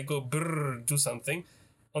 I go brrr, do something.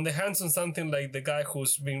 On the hands on something like the guy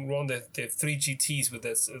who's been run the 3 GTs with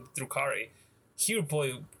this Drukhari, he would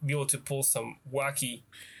probably be able to pull some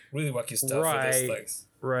really wacky stuff with those legs.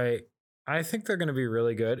 Right. I think they're going to be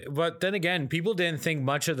really good. But then again, people didn't think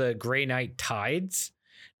much of the Grey Knight Tides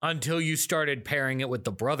until you started pairing it with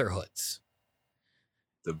the Brotherhoods.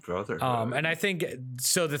 The Brotherhood. And I think,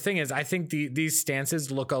 so the thing is, I think these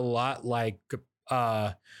stances look a lot like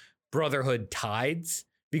Brotherhood Tides,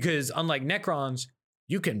 because unlike Necrons,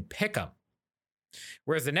 you can pick them.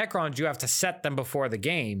 Whereas the Necrons, you have to set them before the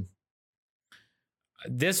game.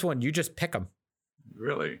 This one, you just pick them.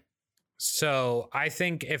 Really? So I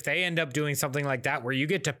think if they end up doing something like that, where you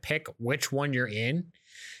get to pick which one you're in,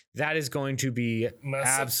 that is going to be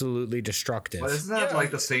Massive. Absolutely destructive. But isn't that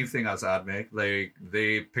like the same thing as Admech? Like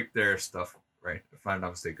they pick their stuff, right? If I'm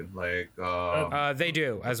not mistaken. Like they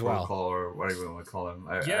do as well. Protocol or whatever you want to call them.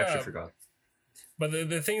 I Yeah. actually forgot. But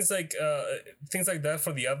the things like that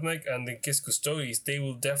for the Admech and the Case Custodes, they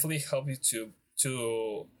will definitely help you to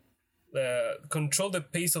control the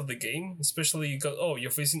pace of the game. Especially because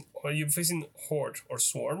you're facing horde or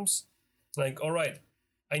swarms. Like, all right,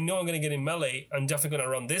 I know I'm gonna get in melee. I'm definitely gonna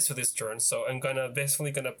run this for this turn. So I'm gonna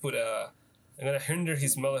hinder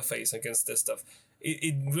his melee phase against this stuff.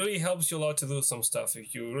 It really helps you a lot to do some stuff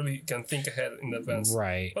if you really can think ahead in advance.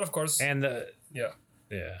 Right. But of course, And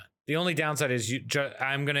the only downside is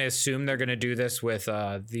I'm going to assume they're going to do this with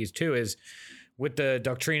these two, is with the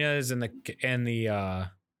Doctrinas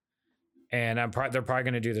they're probably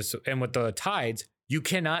going to do this. And with the Tides, you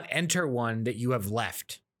cannot enter one that you have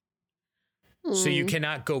left. So you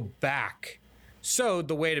cannot go back. So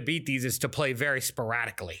the way to beat these is to play very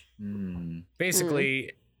sporadically.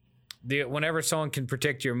 Basically, whenever someone can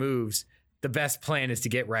predict your moves, the best plan is to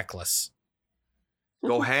get reckless.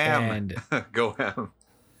 Go ham. And Go ham.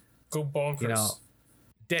 go bonkers.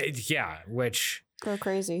 Which... Go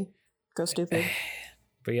crazy. Go stupid.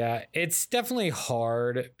 But yeah, it's definitely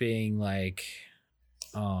hard being like,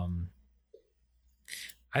 I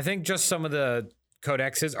think just some of the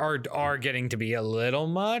codexes are getting to be a little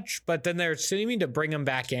much, but then they're seeming to bring them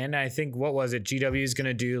back in. I think what was it? GW is going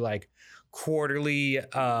to do like quarterly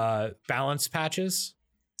balance patches,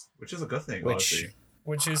 which is a good thing.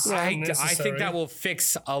 Which is I think that will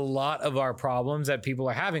fix a lot of our problems that people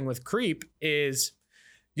are having with creep. Is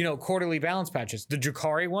quarterly balance patches. The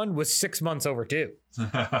Drakari one was 6 months overdue.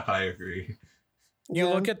 I agree. You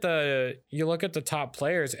look at the top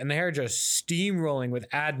players, and they are just steamrolling with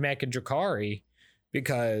Admech and Drakari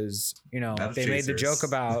because they made the joke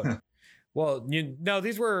about. Well,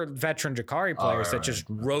 these were veteran Drakari players that just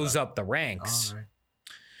rose up the ranks.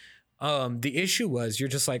 The issue was you're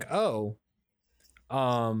just like,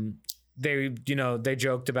 they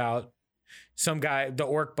joked about some guy, the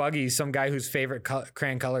Orc Buggy, some guy whose favorite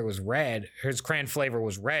crayon color was red, his crayon flavor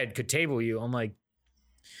was red, could table you. I'm like,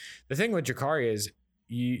 the thing with Drakari is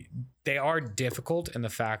they are difficult in the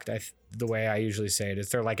fact the way I usually say it is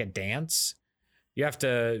they're like a dance. You have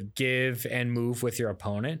to give and move with your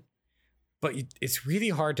opponent, but it's really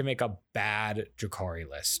hard to make a bad Drakari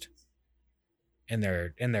list in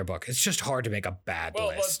their book. It's just hard to make a bad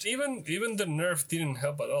list. But even the nerf didn't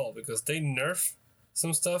help at all because they nerf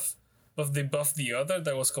some stuff, but they buffed the other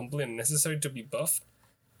that was completely unnecessary to be buffed.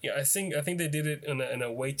 Yeah, I think they did it in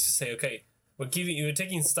a way to say, okay, we're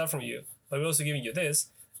taking stuff from you, but we're also giving you this.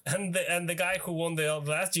 And the guy who won the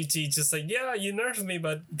last GT just like, yeah, you nerfed me,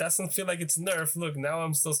 but doesn't feel like it's nerf. Look, now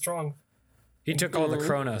I'm still strong. He took all the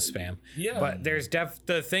chrono spam. Yeah. But there's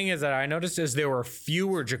the thing is that I noticed is there were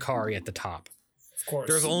fewer Drakari at the top. Of course.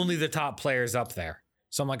 There's only the top players up there.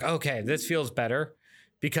 So I'm like, okay, this feels better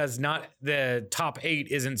because not the top 8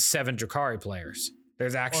 isn't 7 Drakari players.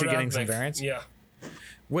 There's actually getting some variance. Yeah.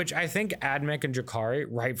 Which I think Admech and Drakari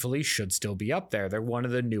rightfully should still be up there. They're one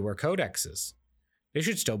of the newer codexes. They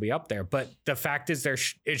should still be up there. But the fact is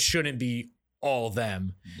it shouldn't be all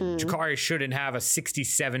them. Drakari shouldn't have a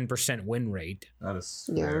 67% win rate. That is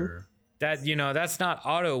fair. That, that's not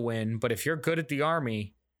auto win, but if you're good at the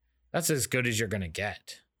army, that's as good as you're going to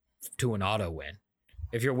get to an auto win.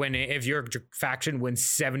 If your faction wins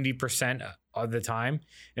 70% of the time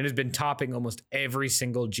and has been topping almost every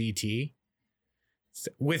single GT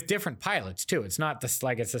with different pilots too. It's not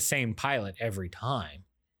like it's the same pilot every time.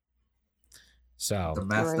 So the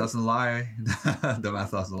math doesn't lie. The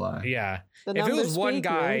math doesn't lie. Yeah. If it was one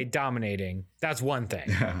guy dominating, that's one thing.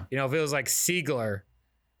 Yeah. If it was like Siegler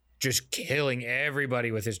just killing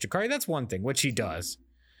everybody with his Drakari, that's one thing, which he does.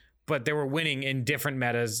 But they were winning in different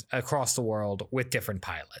metas across the world with different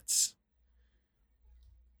pilots.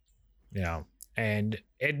 And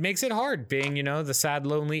it makes it hard being, the sad,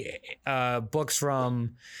 lonely books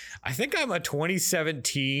from, I think I'm a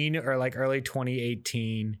 2017 or like early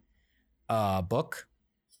 2018 book.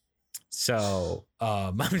 So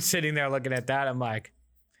I'm sitting there looking at that. I'm like,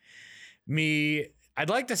 I'd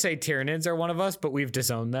like to say Tyranids are one of us, but we've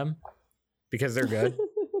disowned them because they're good.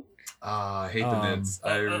 I hate the nids.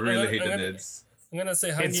 I really hate the nids. I'm gonna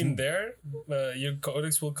say hang in there. Your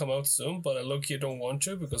codex will come out soon, but I low-key don't want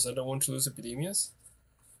to because I don't want to lose Epidemius.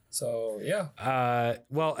 So yeah.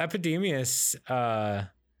 Well, Epidemius,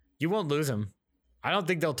 you won't lose him. I don't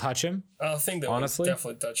think they'll touch him. I think they'll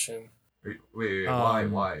definitely touch him. Wait,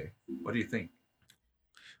 why? What do you think?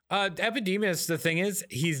 Epidemius, the thing is,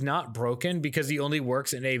 he's not broken because he only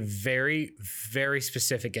works in a very, very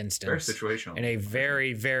specific instance. Very situational. In a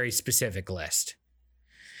very, very specific list.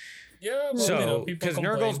 Yeah, well, so because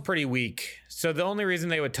Nurgle's pretty weak, so the only reason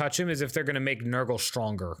they would touch him is if they're going to make Nurgle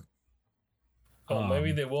stronger. Oh,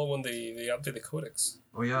 maybe they will when they update the codex.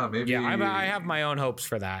 Oh yeah, maybe. Yeah, I have my own hopes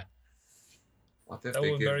for that. What if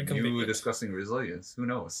they give new discussing resilience? Who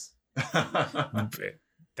knows?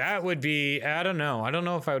 That would be, I don't know. I don't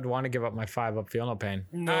know if I would want to give up my 5 up Feel No Pain.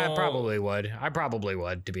 No. I probably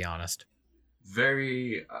would, to be honest.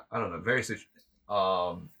 Very, I don't know, very,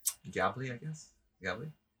 gambly, I guess.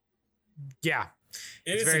 Gambly? Yeah.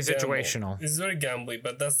 It's very situational. It's very gambly,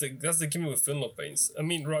 but that's the game with Feel No Pains. I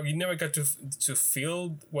mean, Rob, you never got to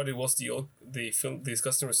feel what it was the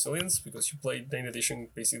disgusting resilience because you played 9th edition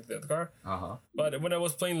basically that card. But when I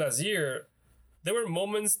was playing last year, there were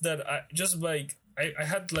moments that I just like I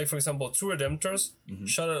had like for example 2 Redemptors,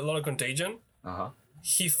 shot a lot of contagion.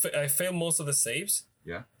 I failed most of the saves.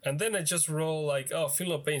 Yeah. And then I just roll like Feel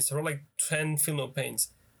No Pains. I roll like 10 Feel No Pains.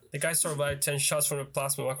 The guy survived 10 shots from the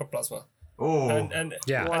macro plasma. Oh. And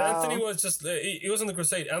yeah. And Anthony was just he was on the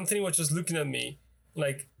crusade. Anthony was just looking at me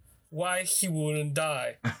like why he wouldn't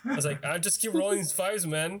die. I was like, I just keep rolling 5s,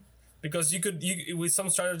 man. Because you with some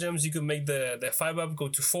stratagems you could make the 5 up go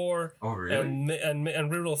to 4. Oh really? And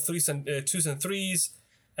reroll 3s and 2s and 3s.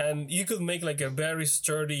 And you could make like a very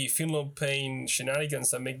sturdy Finland pain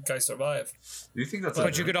shenanigans that make guys survive. Do you think that's?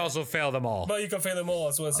 But you could also fail them all. But you can fail them all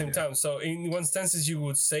at the same time. So in one instances you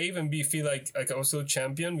would save and feel like I was still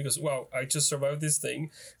champion because wow, I just survived this thing.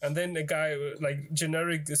 And then a guy like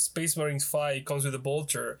generic Space Marines 5 comes with a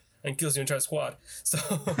bolter and kills your entire squad. So,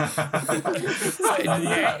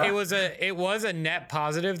 yeah, it was a net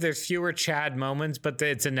positive. There's fewer Chad moments, but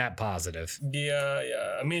it's a net positive.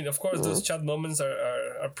 Yeah. I mean, of course, those Chad moments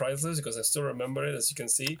are priceless because I still remember it, as you can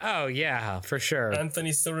see. Oh yeah, for sure.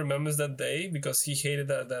 Anthony still remembers that day because he hated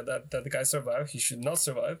that the guy survived. He should not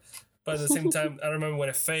survive. But at the same time, I remember when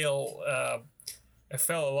I failed a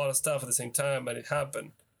lot of stuff at the same time, and it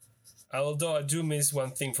happened. Although I do miss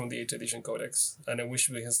one thing from the 8th edition codex, and I wish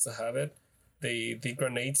we still have it, the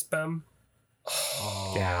grenade spam.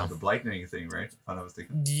 Oh, yeah, the lightning thing, right? I was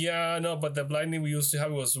thinking. Yeah, no, but the blinding we used to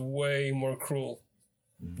have was way more cruel.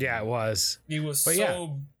 Yeah, it was. It was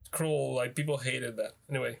cruel. Like people hated that.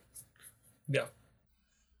 Anyway, yeah.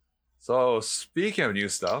 So speaking of new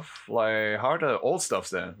stuff, like how are the old stuffs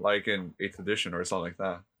then? Like in 8th edition or something like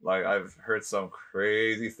that. Like I've heard some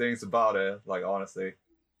crazy things about it. Like honestly.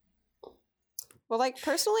 Well, like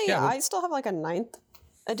personally, I still have like a 9th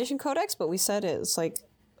edition codex, but we said it's like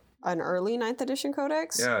an early 9th edition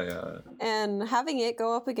codex. Yeah. And having it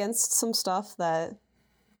go up against some stuff that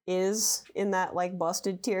is in that like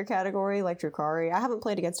busted tier category, like Drukhari. I haven't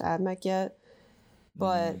played against Admech yet,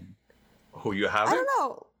 but who you haven't? I don't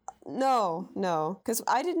know. No, because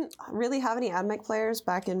I didn't really have any Admech players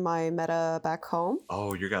back in my meta back home.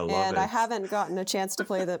 Oh, you're gonna love it. And I haven't gotten a chance to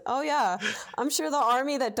play the. Oh yeah, I'm sure the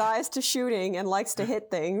army that dies to shooting and likes to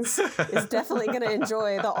hit things is definitely gonna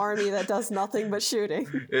enjoy the army that does nothing but shooting.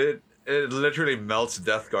 It literally melts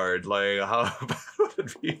Death Guard. Like how bad would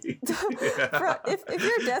it be? Bro, if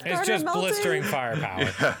your Death Guard it's just melting, blistering firepower.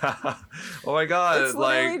 Yeah. Oh my god! It's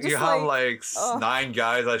Like you have like ugh. 9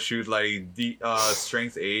 guys that shoot like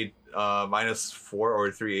strength 8 -4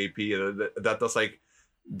 or 3 AP. That does like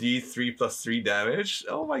D3 + 3 damage.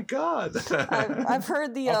 Oh my god! I've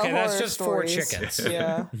heard the okay, that's horror just 4 stories. chickens.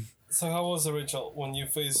 Yeah. So how was it, Rachel, when you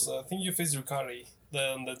faced? I think you faced Drukhari,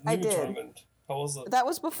 the I new did. tournament. How was it? That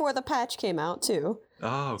was before the patch came out too.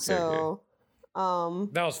 Oh, okay. So,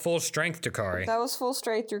 That was full strength Drukhari. that was full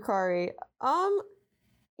straight through Kari.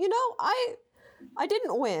 You know, I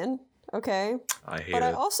didn't win, okay? I hate But it.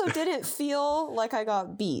 I also didn't feel like I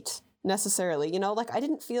got beat necessarily. You know, like I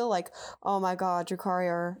didn't feel like, oh my god, Drukhari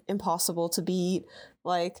are impossible to beat.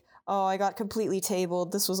 Like, oh, I got completely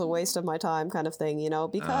tabled. This was a waste of my time kind of thing, you know,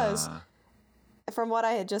 because from what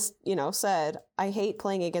I had just, said, I hate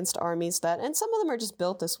playing against armies that, and some of them are just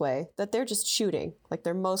built this way, that they're just shooting. Like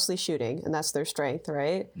they're mostly shooting, and that's their strength,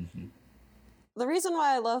 right? Mm-hmm. The reason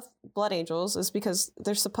why I love Blood Angels is because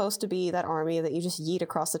they're supposed to be that army that you just yeet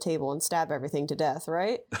across the table and stab everything to death,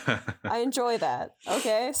 right? I enjoy that,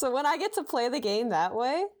 okay? So when I get to play the game that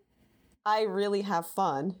way, I really have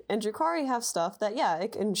fun. And Drukhari have stuff that, yeah,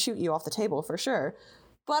 it can shoot you off the table for sure.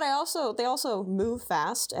 But they also move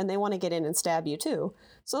fast, and they want to get in and stab you too.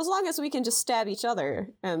 So as long as we can just stab each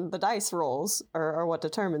other, and the dice rolls are what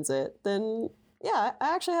determines it, then yeah,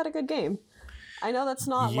 I actually had a good game. I know that's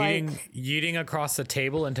not yeeting across the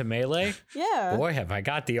table into melee. Yeah. Boy, have I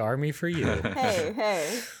got the army for you.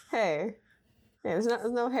 Hey. There's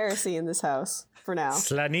no heresy in this house for now.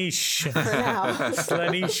 Slanish. For now.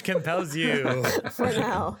 Slanish compels you. For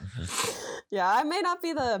now. Yeah, I may not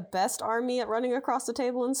be the best army at running across the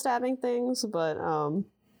table and stabbing things, but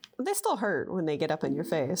they still hurt when they get up in your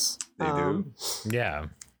face. They do. Yeah.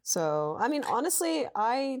 So, I mean, honestly,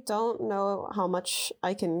 I don't know how much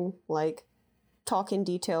I can, talk in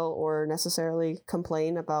detail or necessarily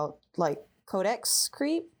complain about, codex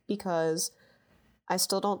creep, because I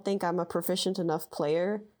still don't think I'm a proficient enough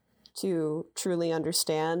player to truly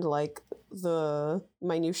understand, the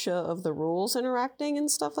minutia of the rules interacting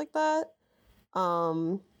and stuff like that.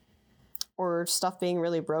 Or stuff being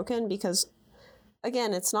really broken, because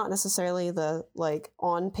again, it's not necessarily the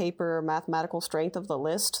on paper mathematical strength of the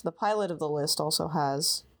list. The pilot of the list also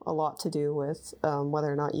has a lot to do with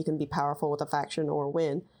whether or not you can be powerful with a faction or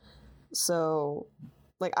win. So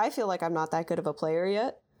I feel like I'm not that good of a player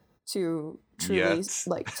yet to truly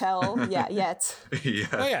tell yet. Yeah.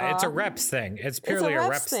 Oh yeah, it's a reps thing. It's purely a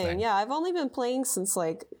reps thing. Yeah, I've only been playing since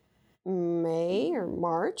May or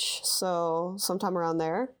March, so sometime around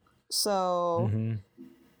there. So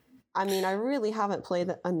I mean, I really haven't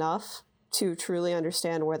played enough to truly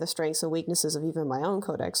understand where the strengths and weaknesses of even my own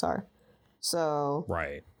codex are. So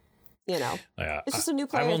right, it's just a new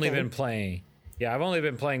player. I've only been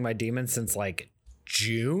playing my demons since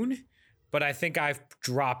June, but I think I've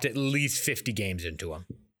dropped at least 50 games into them.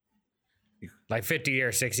 like 50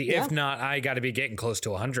 or 60. Yeah. If not, I got to be getting close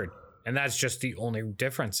to 100, and that's just the only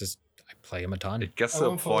difference. Is I play him a ton. It gets to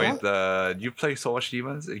a point that you play so much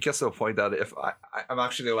demons. It gets to a point that if I'm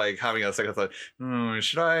actually like having a second thought,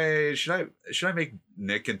 should I make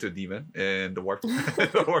Nick into a demon in the warp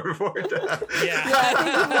the warp report? Yeah. I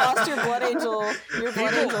think you've lost your blood angel. Your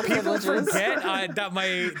blood angel People privileges. forget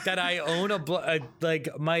that I own like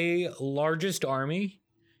my largest army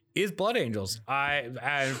is blood angels. And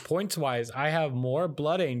points wise, I have more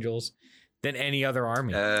blood angels than any other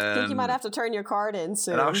army. I think you might have to turn your card in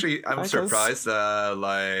soon. And actually, I'm surprised that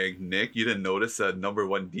like Nick, you didn't notice a number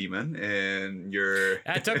 1 demon in your.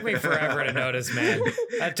 That took me forever to notice, man.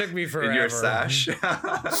 That took me forever. In your sash in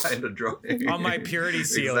the drawing. On my purity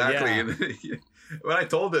seal. Exactly. Yeah. When I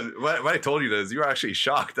told you this, you were actually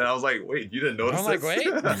shocked, and I was like, "Wait, you didn't notice?" I'm like, "Wait,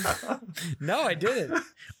 no, I didn't."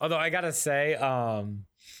 Although I gotta say,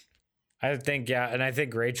 I think, and I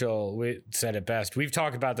think Rachel said it best. We've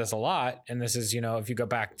talked about this a lot, and this is, if you go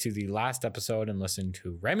back to the last episode and listen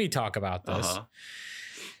to Remy talk about this,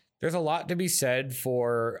 there's a lot to be said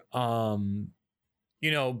for, being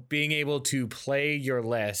able to play your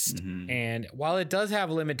list. Mm-hmm. And while it does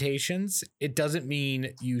have limitations, it doesn't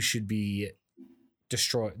mean you should be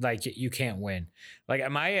destroyed. Like, you can't win. Like,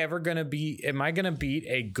 am I going to beat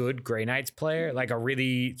a good Grey Knights player? Like a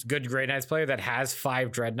really good Grey Knights player that has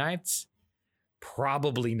 5 Dread Knights?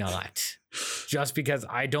 Probably not. Just because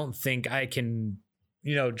I don't think I can,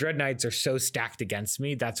 Dread Knights are so stacked against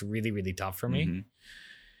me. That's really, really tough for me. Mm-hmm.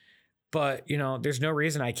 But, there's no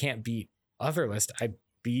reason I can't beat other lists.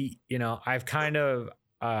 I've kind of,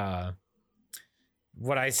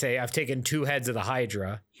 what I say, I've taken 2 heads of the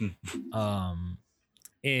Hydra,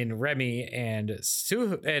 in Remy and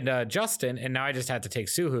Justin, and now I just had to take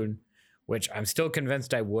Suhun, which I'm still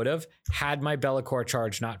convinced I would have had my Be'lakor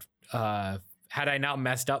charge not, had I not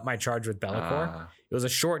messed up my charge with Be'lakor. It was a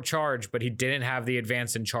short charge, but he didn't have the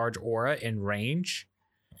advance and charge aura in range.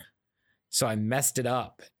 So I messed it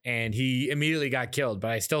up and he immediately got killed.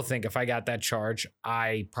 But I still think if I got that charge,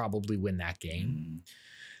 I probably win that game.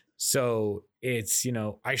 So it's,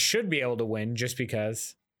 I should be able to win just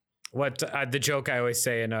because what the joke I always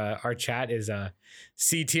say in our chat is a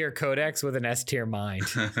C tier codex with an S tier mind.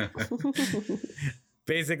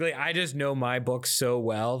 Basically, I just know my book so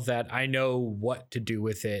well that I know what to do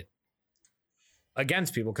with it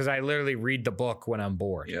against people because I literally read the book when I'm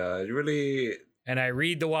bored. Yeah, it really. And I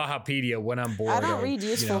read the Wahapedia when I'm bored. I don't read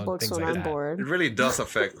useful books when I'm bored. It really does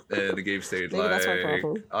affect the game state. Maybe that's my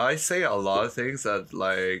problem. I say a lot of things that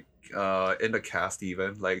like in the cast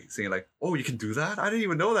even like saying like, oh, you can do that? I didn't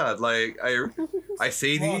even know that. Like I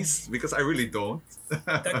say these because I really don't.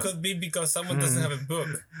 That could be because someone doesn't have a book.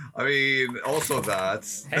 I mean, also that.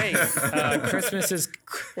 Hey, Christmas is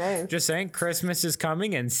just saying. Christmas is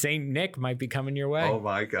coming, and Saint Nick might be coming your way. Oh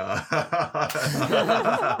my god!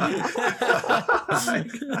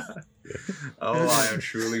 Oh, I am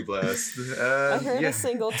truly blessed. I heard a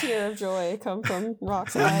single tear of joy come from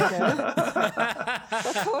Rock's eye again.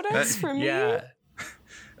 The codex for me. Yeah.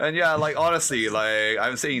 And yeah, like honestly, like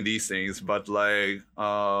I'm saying these things, but like,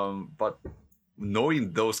 but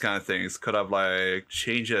knowing those kind of things could have like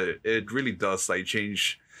changed it. It really does like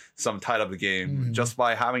change some tide of the game just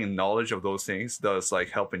by having knowledge of those things does like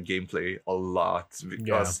help in gameplay a lot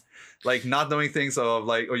because like not knowing things of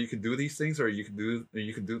like, oh, you can do these things or you can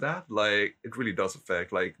do that, like it really does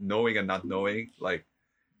affect like knowing and not knowing, like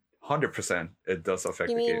 100% it does affect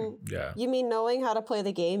the game. Yeah. You mean knowing how to play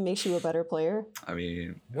the game makes you a better player? I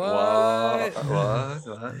mean, what?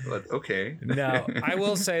 Okay. No, I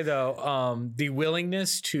will say though, the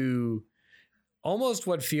willingness to almost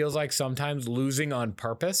what feels like sometimes losing on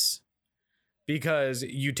purpose, because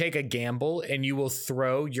you take a gamble and you will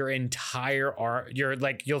throw your entire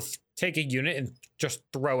you'll take a unit and just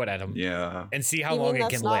throw it at them. Yeah. And see how long it can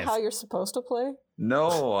live. That's not how you're supposed to play?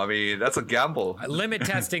 No, I mean, that's a gamble. Limit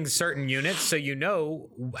testing certain units so you know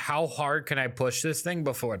how hard can I push this thing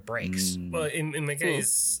before it breaks. Well, in my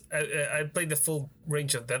case, I played the full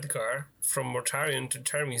range of Deathgar, from Mortarion to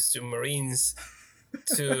Termis to Marines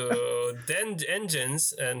to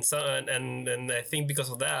engines, and so and I think because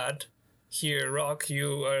of that, here, Rock,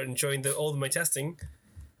 you are enjoying all of my testing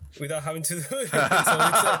without having to do it.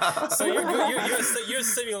 So you're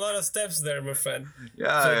saving a lot of steps there, my friend.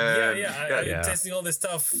 I'm testing all this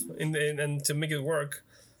stuff and to make it work.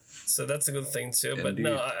 So that's a good thing too. Indeed. But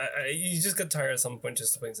no, you just get tired at some point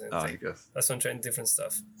just playing something. I guess. That's when I'm trying different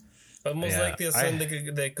stuff. But most likely, as soon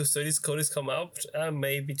the Custodes codes come out,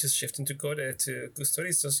 maybe just shifting to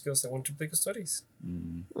Custodes just because I want to play Custodes.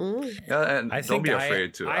 Yeah, and don't be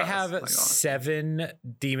afraid to. I have 7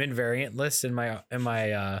 demon variant lists in my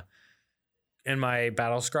in my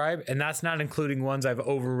battle scribe, and that's not including ones I've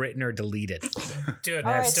overwritten or deleted. Dude,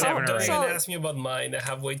 All right, seven or don't eight. even ask me about mine. I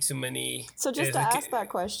have way too many. So just to ask that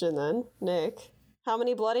question then, Nick, how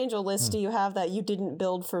many Blood Angel lists do you have that you didn't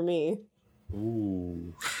build for me?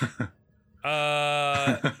 Ooh.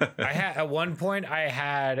 I had at one point I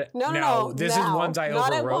had No. This now. is ones I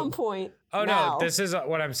Not overwrote. at one point. Oh now. no, this is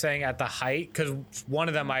what I'm saying at the height, because one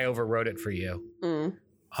of them I overwrote it for you.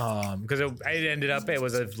 Because it ended up it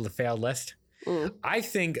was a failed list. I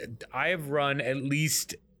think I have run at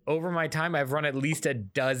least over my time. I've run at least a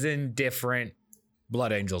dozen different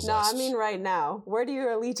Blood Angels No, lists. I mean right now. Where do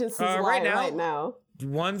your allegiances lie right now? right now?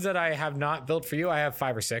 Ones that I have not built for you, I have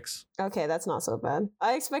 5 or 6. Okay, that's not so bad.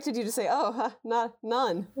 I expected you to say,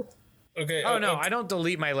 none. Okay. Oh no, I don't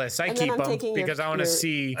delete my lists. I And then keep I'm them taking because I want to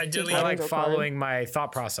see. I delete- I like Angel following my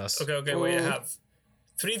thought process. Okay, wait, I have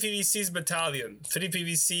 3 PVCs battalion, 3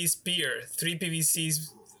 PVC spear, 3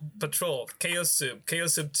 PVCs patrol, Chaos Sub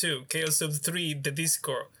 2, Chaos Sub 3, the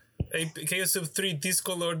Discord, Chaos Sub 3,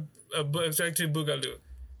 Discolor Factory Boogaloo,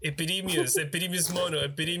 Epidemius Mono,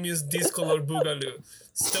 Epidemius Discolor Boogaloo,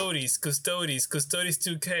 Custodes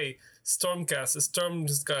 2K,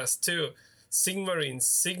 Stormcast 2,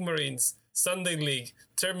 Sigmarines, Sunday League,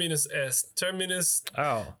 Terminus S, Terminus,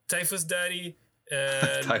 Typhus Daddy,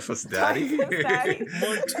 and Typhus Daddy?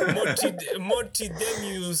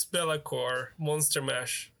 Mortidemius Bellacore, Monster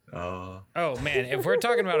Mash. Oh man, if we're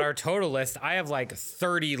talking about our total list, I have like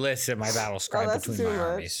 30 lists in my battle scribe that's between too my much.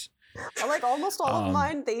 armies. Like almost all of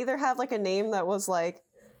mine, they either have like a name that was like,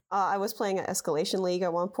 I was playing an Escalation League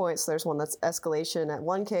at one point, so there's one that's Escalation at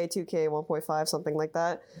 1K, 2K, 1.5, something like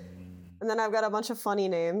that. And then I've got a bunch of funny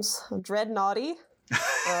names. Dread Naughty.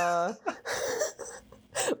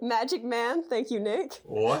 Magic Man, thank you, Nick.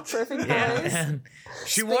 What? Perfect Yeah, Boys. man.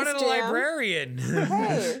 She Space wanted a Jam. librarian.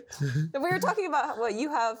 Hey, we were talking about what you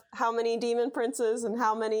have, how many Demon Princes, and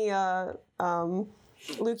how many,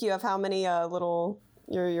 Luke, you have how many little,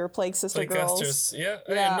 your Plague Sister girls. Playcasters. Yeah,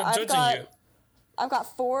 Yeah, I'm not I've judging got- you. I've got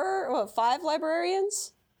 5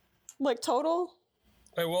 librarians, like total.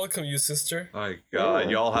 I welcome you, sister. My God,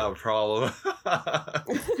 y'all have a problem.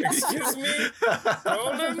 Excuse me?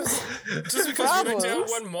 Problems? Just because we like to have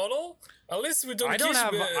Problems? one model? At least we don't I don't keep,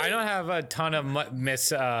 have a ton of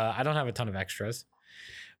I don't have a ton of extras.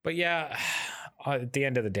 But yeah, at the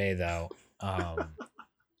end of the day though, I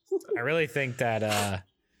really think that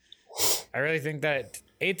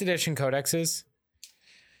 8th edition codexes,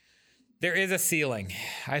 there is a ceiling.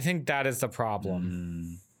 I think that is the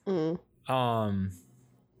problem.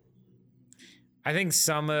 I think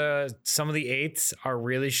some of the 8s are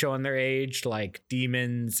really showing their age, like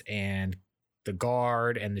Demons and the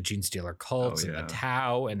Guard and the Gene Stealer Cults and the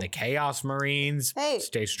Tau and the Chaos Marines. Hey.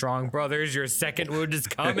 Stay strong, brothers. Your second wound is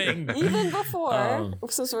coming. Even before,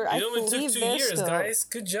 since we're, I It only took believe 2 they're years, still. guys.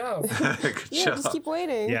 Good job. Good Yeah, job. just keep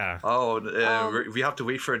waiting. Yeah. Oh, we have to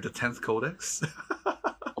wait for the 10th codex?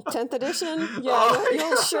 10th edition? Yeah,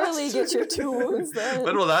 you'll surely get your 2 wounds then.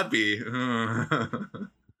 When will that be?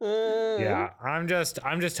 Yeah. I'm just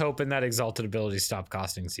hoping that exalted abilities stop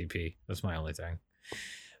costing CP. That's my only thing.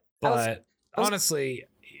 But honestly,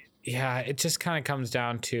 yeah, it just kind of comes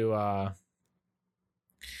down to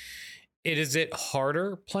is it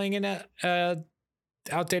harder playing in a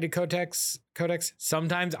outdated codex?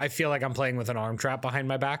 Sometimes I feel like I'm playing with an arm trap behind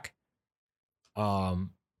my back.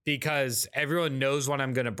 Because everyone knows what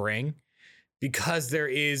I'm gonna bring. Because there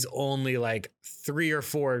is only like 3 or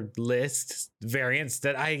 4 lists variants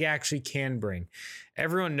that I actually can bring.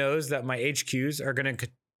 Everyone knows that my HQs are gonna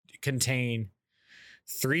contain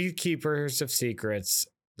 3 Keepers of Secrets,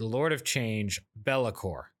 the Lord of Change,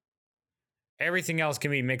 Bellacore. Everything else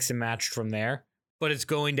can be mixed and matched from there, but it's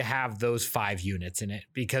going to have those 5 units in it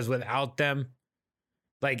because without them,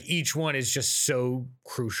 like each one is just so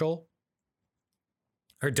crucial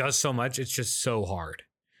or does so much. It's just so hard.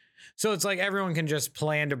 So it's like everyone can just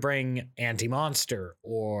plan to bring anti-monster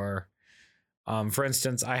or, for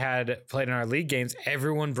instance, I had played in our league games.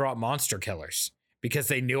 Everyone brought monster killers because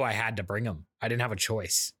they knew I had to bring them. I didn't have a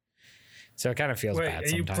choice. So it kind of feels bad Are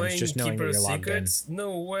you sometimes playing just knowing that Keeper you're of logged in. Secrets?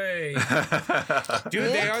 No way.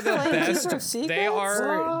 Dude, they are the Playing Keeper of best. They Secrets?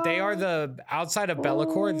 are the outside of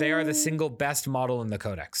Bellacore, they are the single best model in the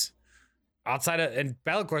codex. And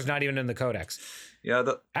Bellacore's not even in the codex. Yeah,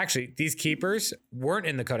 Actually, these keepers weren't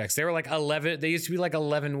in the codex. They were like 11. They used to be like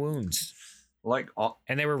 11 wounds.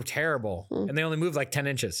 And they were terrible. And they only moved like 10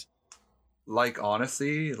 inches.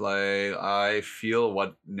 Honestly, I feel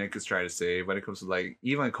what Nick is trying to say when it comes to like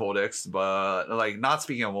even codex, but like not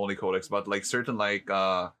speaking of only codex, but like certain like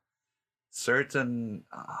certain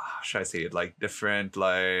how should I say it, like different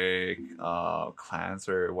like clans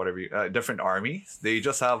or whatever different armies, they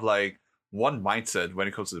just have like one mindset when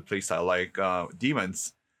it comes to the playstyle. Like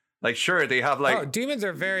demons, like sure they have like demons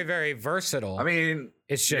are very, very versatile. I mean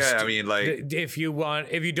it's just I mean like if you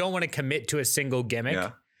don't want to commit to a single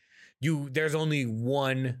gimmick, there's only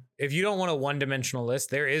one. If you don't want a one-dimensional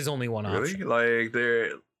list, there is only one option. Like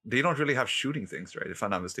they don't really have shooting things, right? If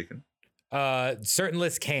I'm not mistaken. Certain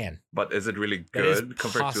lists can. But is it really good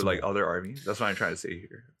compared to like other armies? That's what I'm trying to say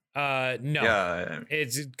here. No. Yeah, I mean,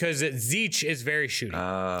 it's because Zeech is very shooting.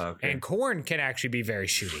 Okay. And Khorne can actually be very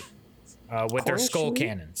shooting. With their skull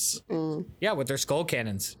cannons. Yeah, with their skull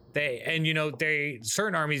cannons.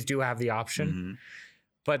 Certain armies do have the option,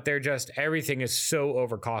 but they're just, everything is so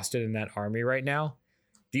overcosted in that army right now.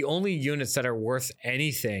 The only units that are worth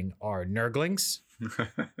anything are Nurglings,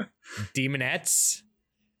 Demonettes,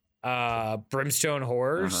 Brimstone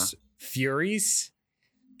Horrors, Furies,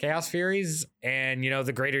 Chaos Furies, and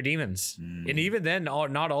the Greater Demons. And even then,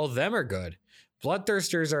 not all of them are good.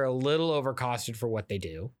 Bloodthirsters are a little overcosted for what they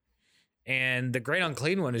do. And the Great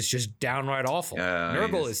Unclean One is just downright awful.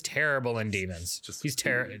 Nurgle is terrible in demons. He's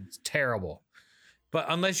terrible. But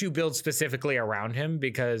unless you build specifically around him,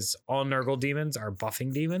 because all Nurgle demons are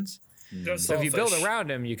buffing demons. So if you build around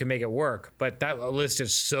him, you can make it work. But that list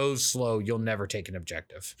is so slow, you'll never take an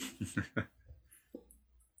objective.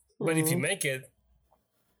 But if you make it,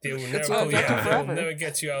 they will never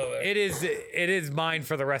get you out of there. It is mine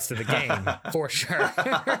for the rest of the game, for sure.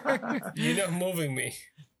 You're not moving me.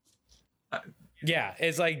 Yeah,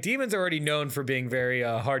 it's like demons are already known for being very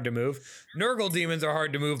hard to move. Nurgle demons are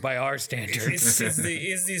hard to move by our standards. It's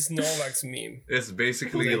this Snorlax meme. It's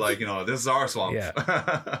basically like, this is our swamp.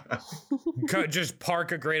 Yeah. Just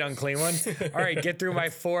park a Great Unclean One. All right, get through my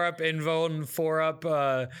 4-up Invuln, 4-up,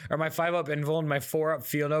 or my 5-up Invuln, my 4-up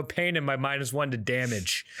Feel No Pain, and my -1 to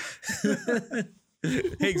damage.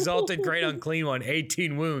 Exalted Great Unclean One,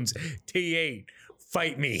 18 wounds, T8.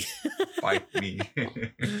 Fight me. Fight me.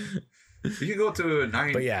 You can go to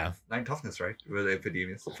 9, but yeah, 9 toughness, right? With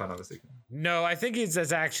Epidemius, if I'm not mistaken. No, I think he's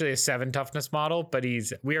actually a 7 toughness model, but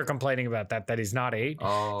we are complaining about that he's not 8.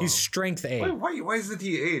 Oh. He's strength 8. Why isn't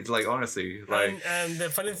he 8? Like, honestly. Like, and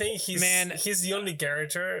the funny thing, he's the only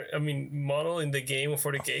character, model in the game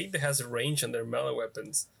for the gate that has a range on their melee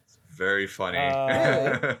weapons. Very funny.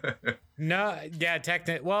 No,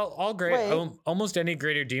 yeah, well, all great. Almost any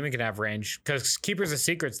greater demon can have range, because Keepers of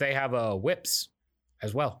Secrets, they have whips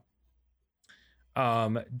as well.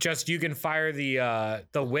 Just you can fire the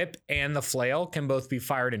whip and the flail can both be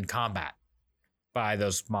fired in combat by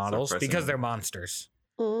those models because they're monsters.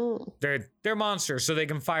 They're monsters, so they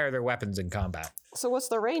can fire their weapons in combat. So what's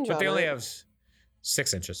the range? But they only have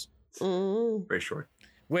 6 inches. Very short.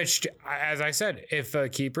 Which, as I said, if a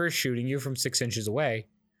keeper is shooting you from 6 inches away,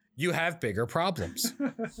 you have bigger problems.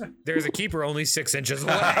 There's a keeper only 6 inches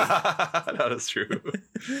away. That is true.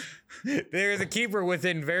 There's a keeper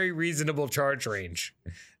within very reasonable charge range.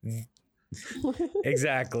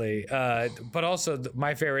 Exactly. But also,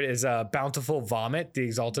 my favorite is Bountiful Vomit, the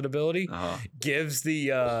exalted ability. Gives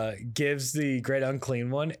the Great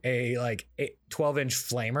Unclean One a 12-inch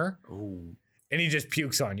flamer. Ooh. And he just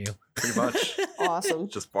pukes on you. Pretty much. Awesome.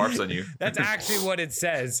 Just barfs on you. That's actually what it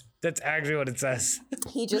says.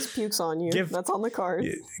 He just pukes on you. That's on the card.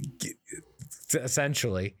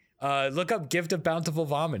 Essentially. Look up Gift of Bountiful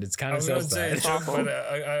Vomit. It's kind of so sad.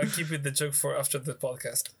 I'll keep it the joke for after the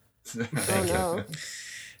podcast. Oh no.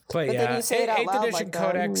 But yeah, then you say it out 8th loud edition like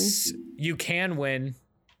codex, you can win,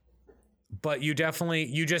 but you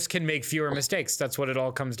just can make fewer mistakes. That's what it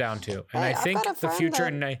all comes down to. And I think the future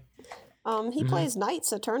he plays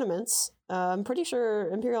knights at tournaments. I'm pretty sure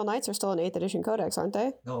Imperial Knights are still an 8th edition codex, aren't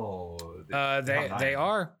they? No. They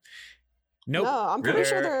are. Nope. No, I'm pretty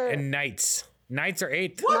sure they're and knights. Knights are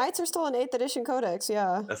 8th. What? Knights are still an 8th edition codex,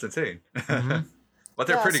 yeah. That's insane. But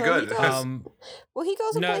they're pretty good. He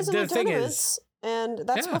goes and plays them in tournaments. And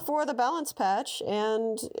that's before the balance patch,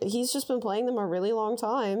 and he's just been playing them a really long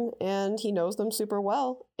time, and he knows them super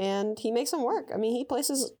well, and he makes them work. I mean, he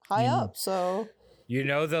places high up, so... You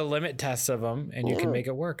know the limit tests of them, and you can make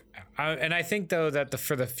it work. And I think, though, that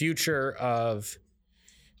for the future of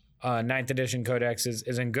 9th edition codex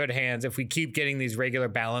is in good hands if we keep getting these regular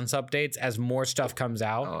balance updates as more stuff comes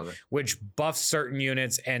out, which buffs certain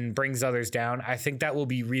units and brings others down. I think that will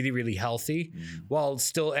be really, really healthy while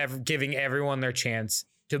still giving everyone their chance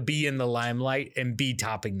to be in the limelight and be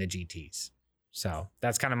topping the GTs. So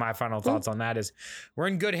that's kind of my final thoughts on that is we're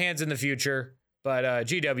in good hands in the future, but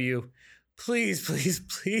GW,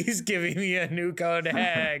 please give me a new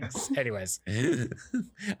codex. Anyways,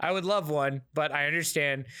 I would love one, but I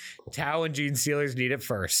understand Tau and Gene Sealers need it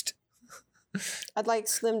first. I'd like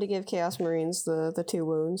Slim to give Chaos Marines the 2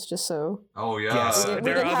 wounds, just so. Oh yeah, Yes, We there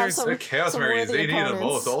didn't are have others. some- the Chaos some Marines, worthy they need them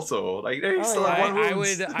opponents. both also. Like they Oh, still yeah. have one I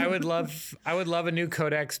wounds. would love a new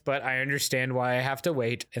codex, but I understand why I have to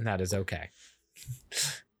wait, and that is okay.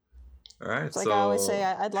 All right, It's like so I always say,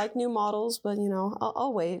 I'd like new models, but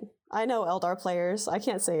I'll wait. I know Eldar players. I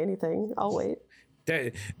can't say anything. I'll wait.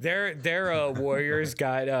 Their warriors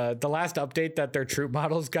got the last update that their troop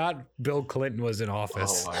models got. Bill Clinton was in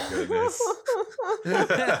office. oh my goodness.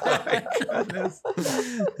 Oh my goodness.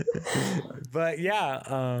 But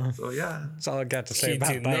yeah, So yeah. that's all I got to say He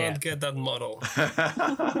about did that. not get that model.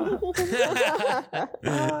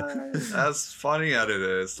 As funny as it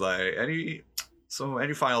is, like any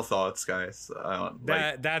final thoughts, guys?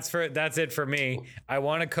 That's it for me. I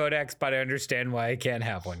want a codex, but I understand why I can't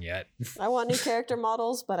have one yet. I want new character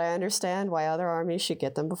models, but I understand why other armies should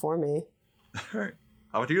get them before me. All right.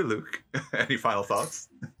 How about you, Luke? Any final thoughts?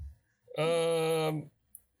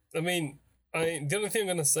 I mean, the only thing I'm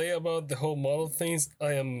gonna say about the whole model things,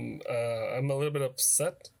 I'm a little bit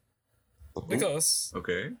upset because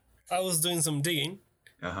Okay. I was doing some digging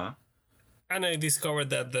Uh-huh. and I discovered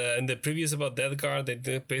that in the previews about Death Guard they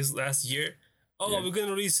did last year, Yeah. we're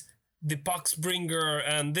gonna release the Poxbringer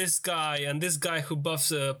and this guy who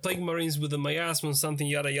buffs Plague Marines with the miasma, something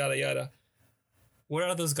yada yada yada. Where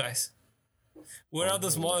are those guys? Where are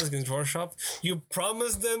those models against Rorschach? You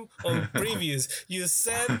promised them on previews. You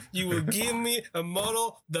said you will give me a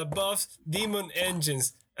model that buffs demon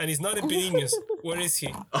engines, and he's not Epidemius. Where is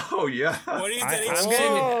he? Oh yeah. Where is that? I'm HQ?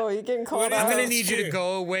 Oh, you're getting called What is I'm out. gonna that? need you to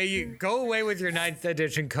go away with your 9th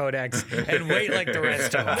edition codex and wait like the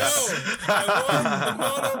rest of No, us. I want the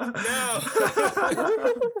model now.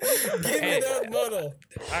 Give me that model.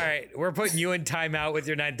 All right, we're putting you in timeout with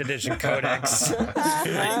your 9th edition codex.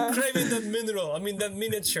 I'm craving that mineral. I mean that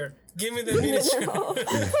miniature. Give me the miniature.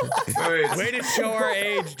 Wait. Way to show our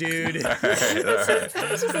age, dude.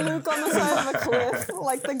 Just Luke on the side of a cliff,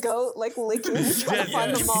 like the goat, like licking, trying to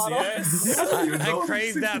find the model. Yes. I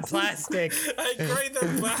crave that plastic. I crave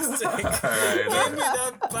that plastic. Alright, Give me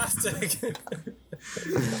that plastic.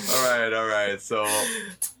 all right. So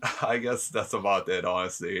I guess that's about it,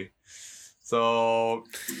 honestly. So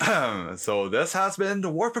so this has been the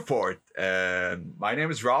Warp Report, and my name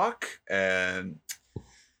is Rock, and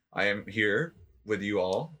I am here with you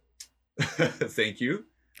all. Thank you.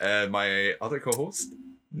 And my other co-host,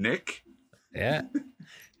 Nick. Yeah.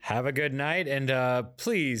 Have a good night, and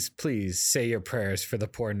please say your prayers for the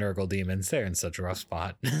poor Nurgle demons. They're in such a rough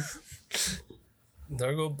spot.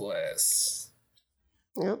 Nurgle bless.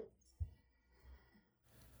 Yep.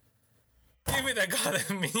 Give me that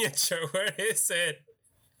goddamn miniature. Where is it?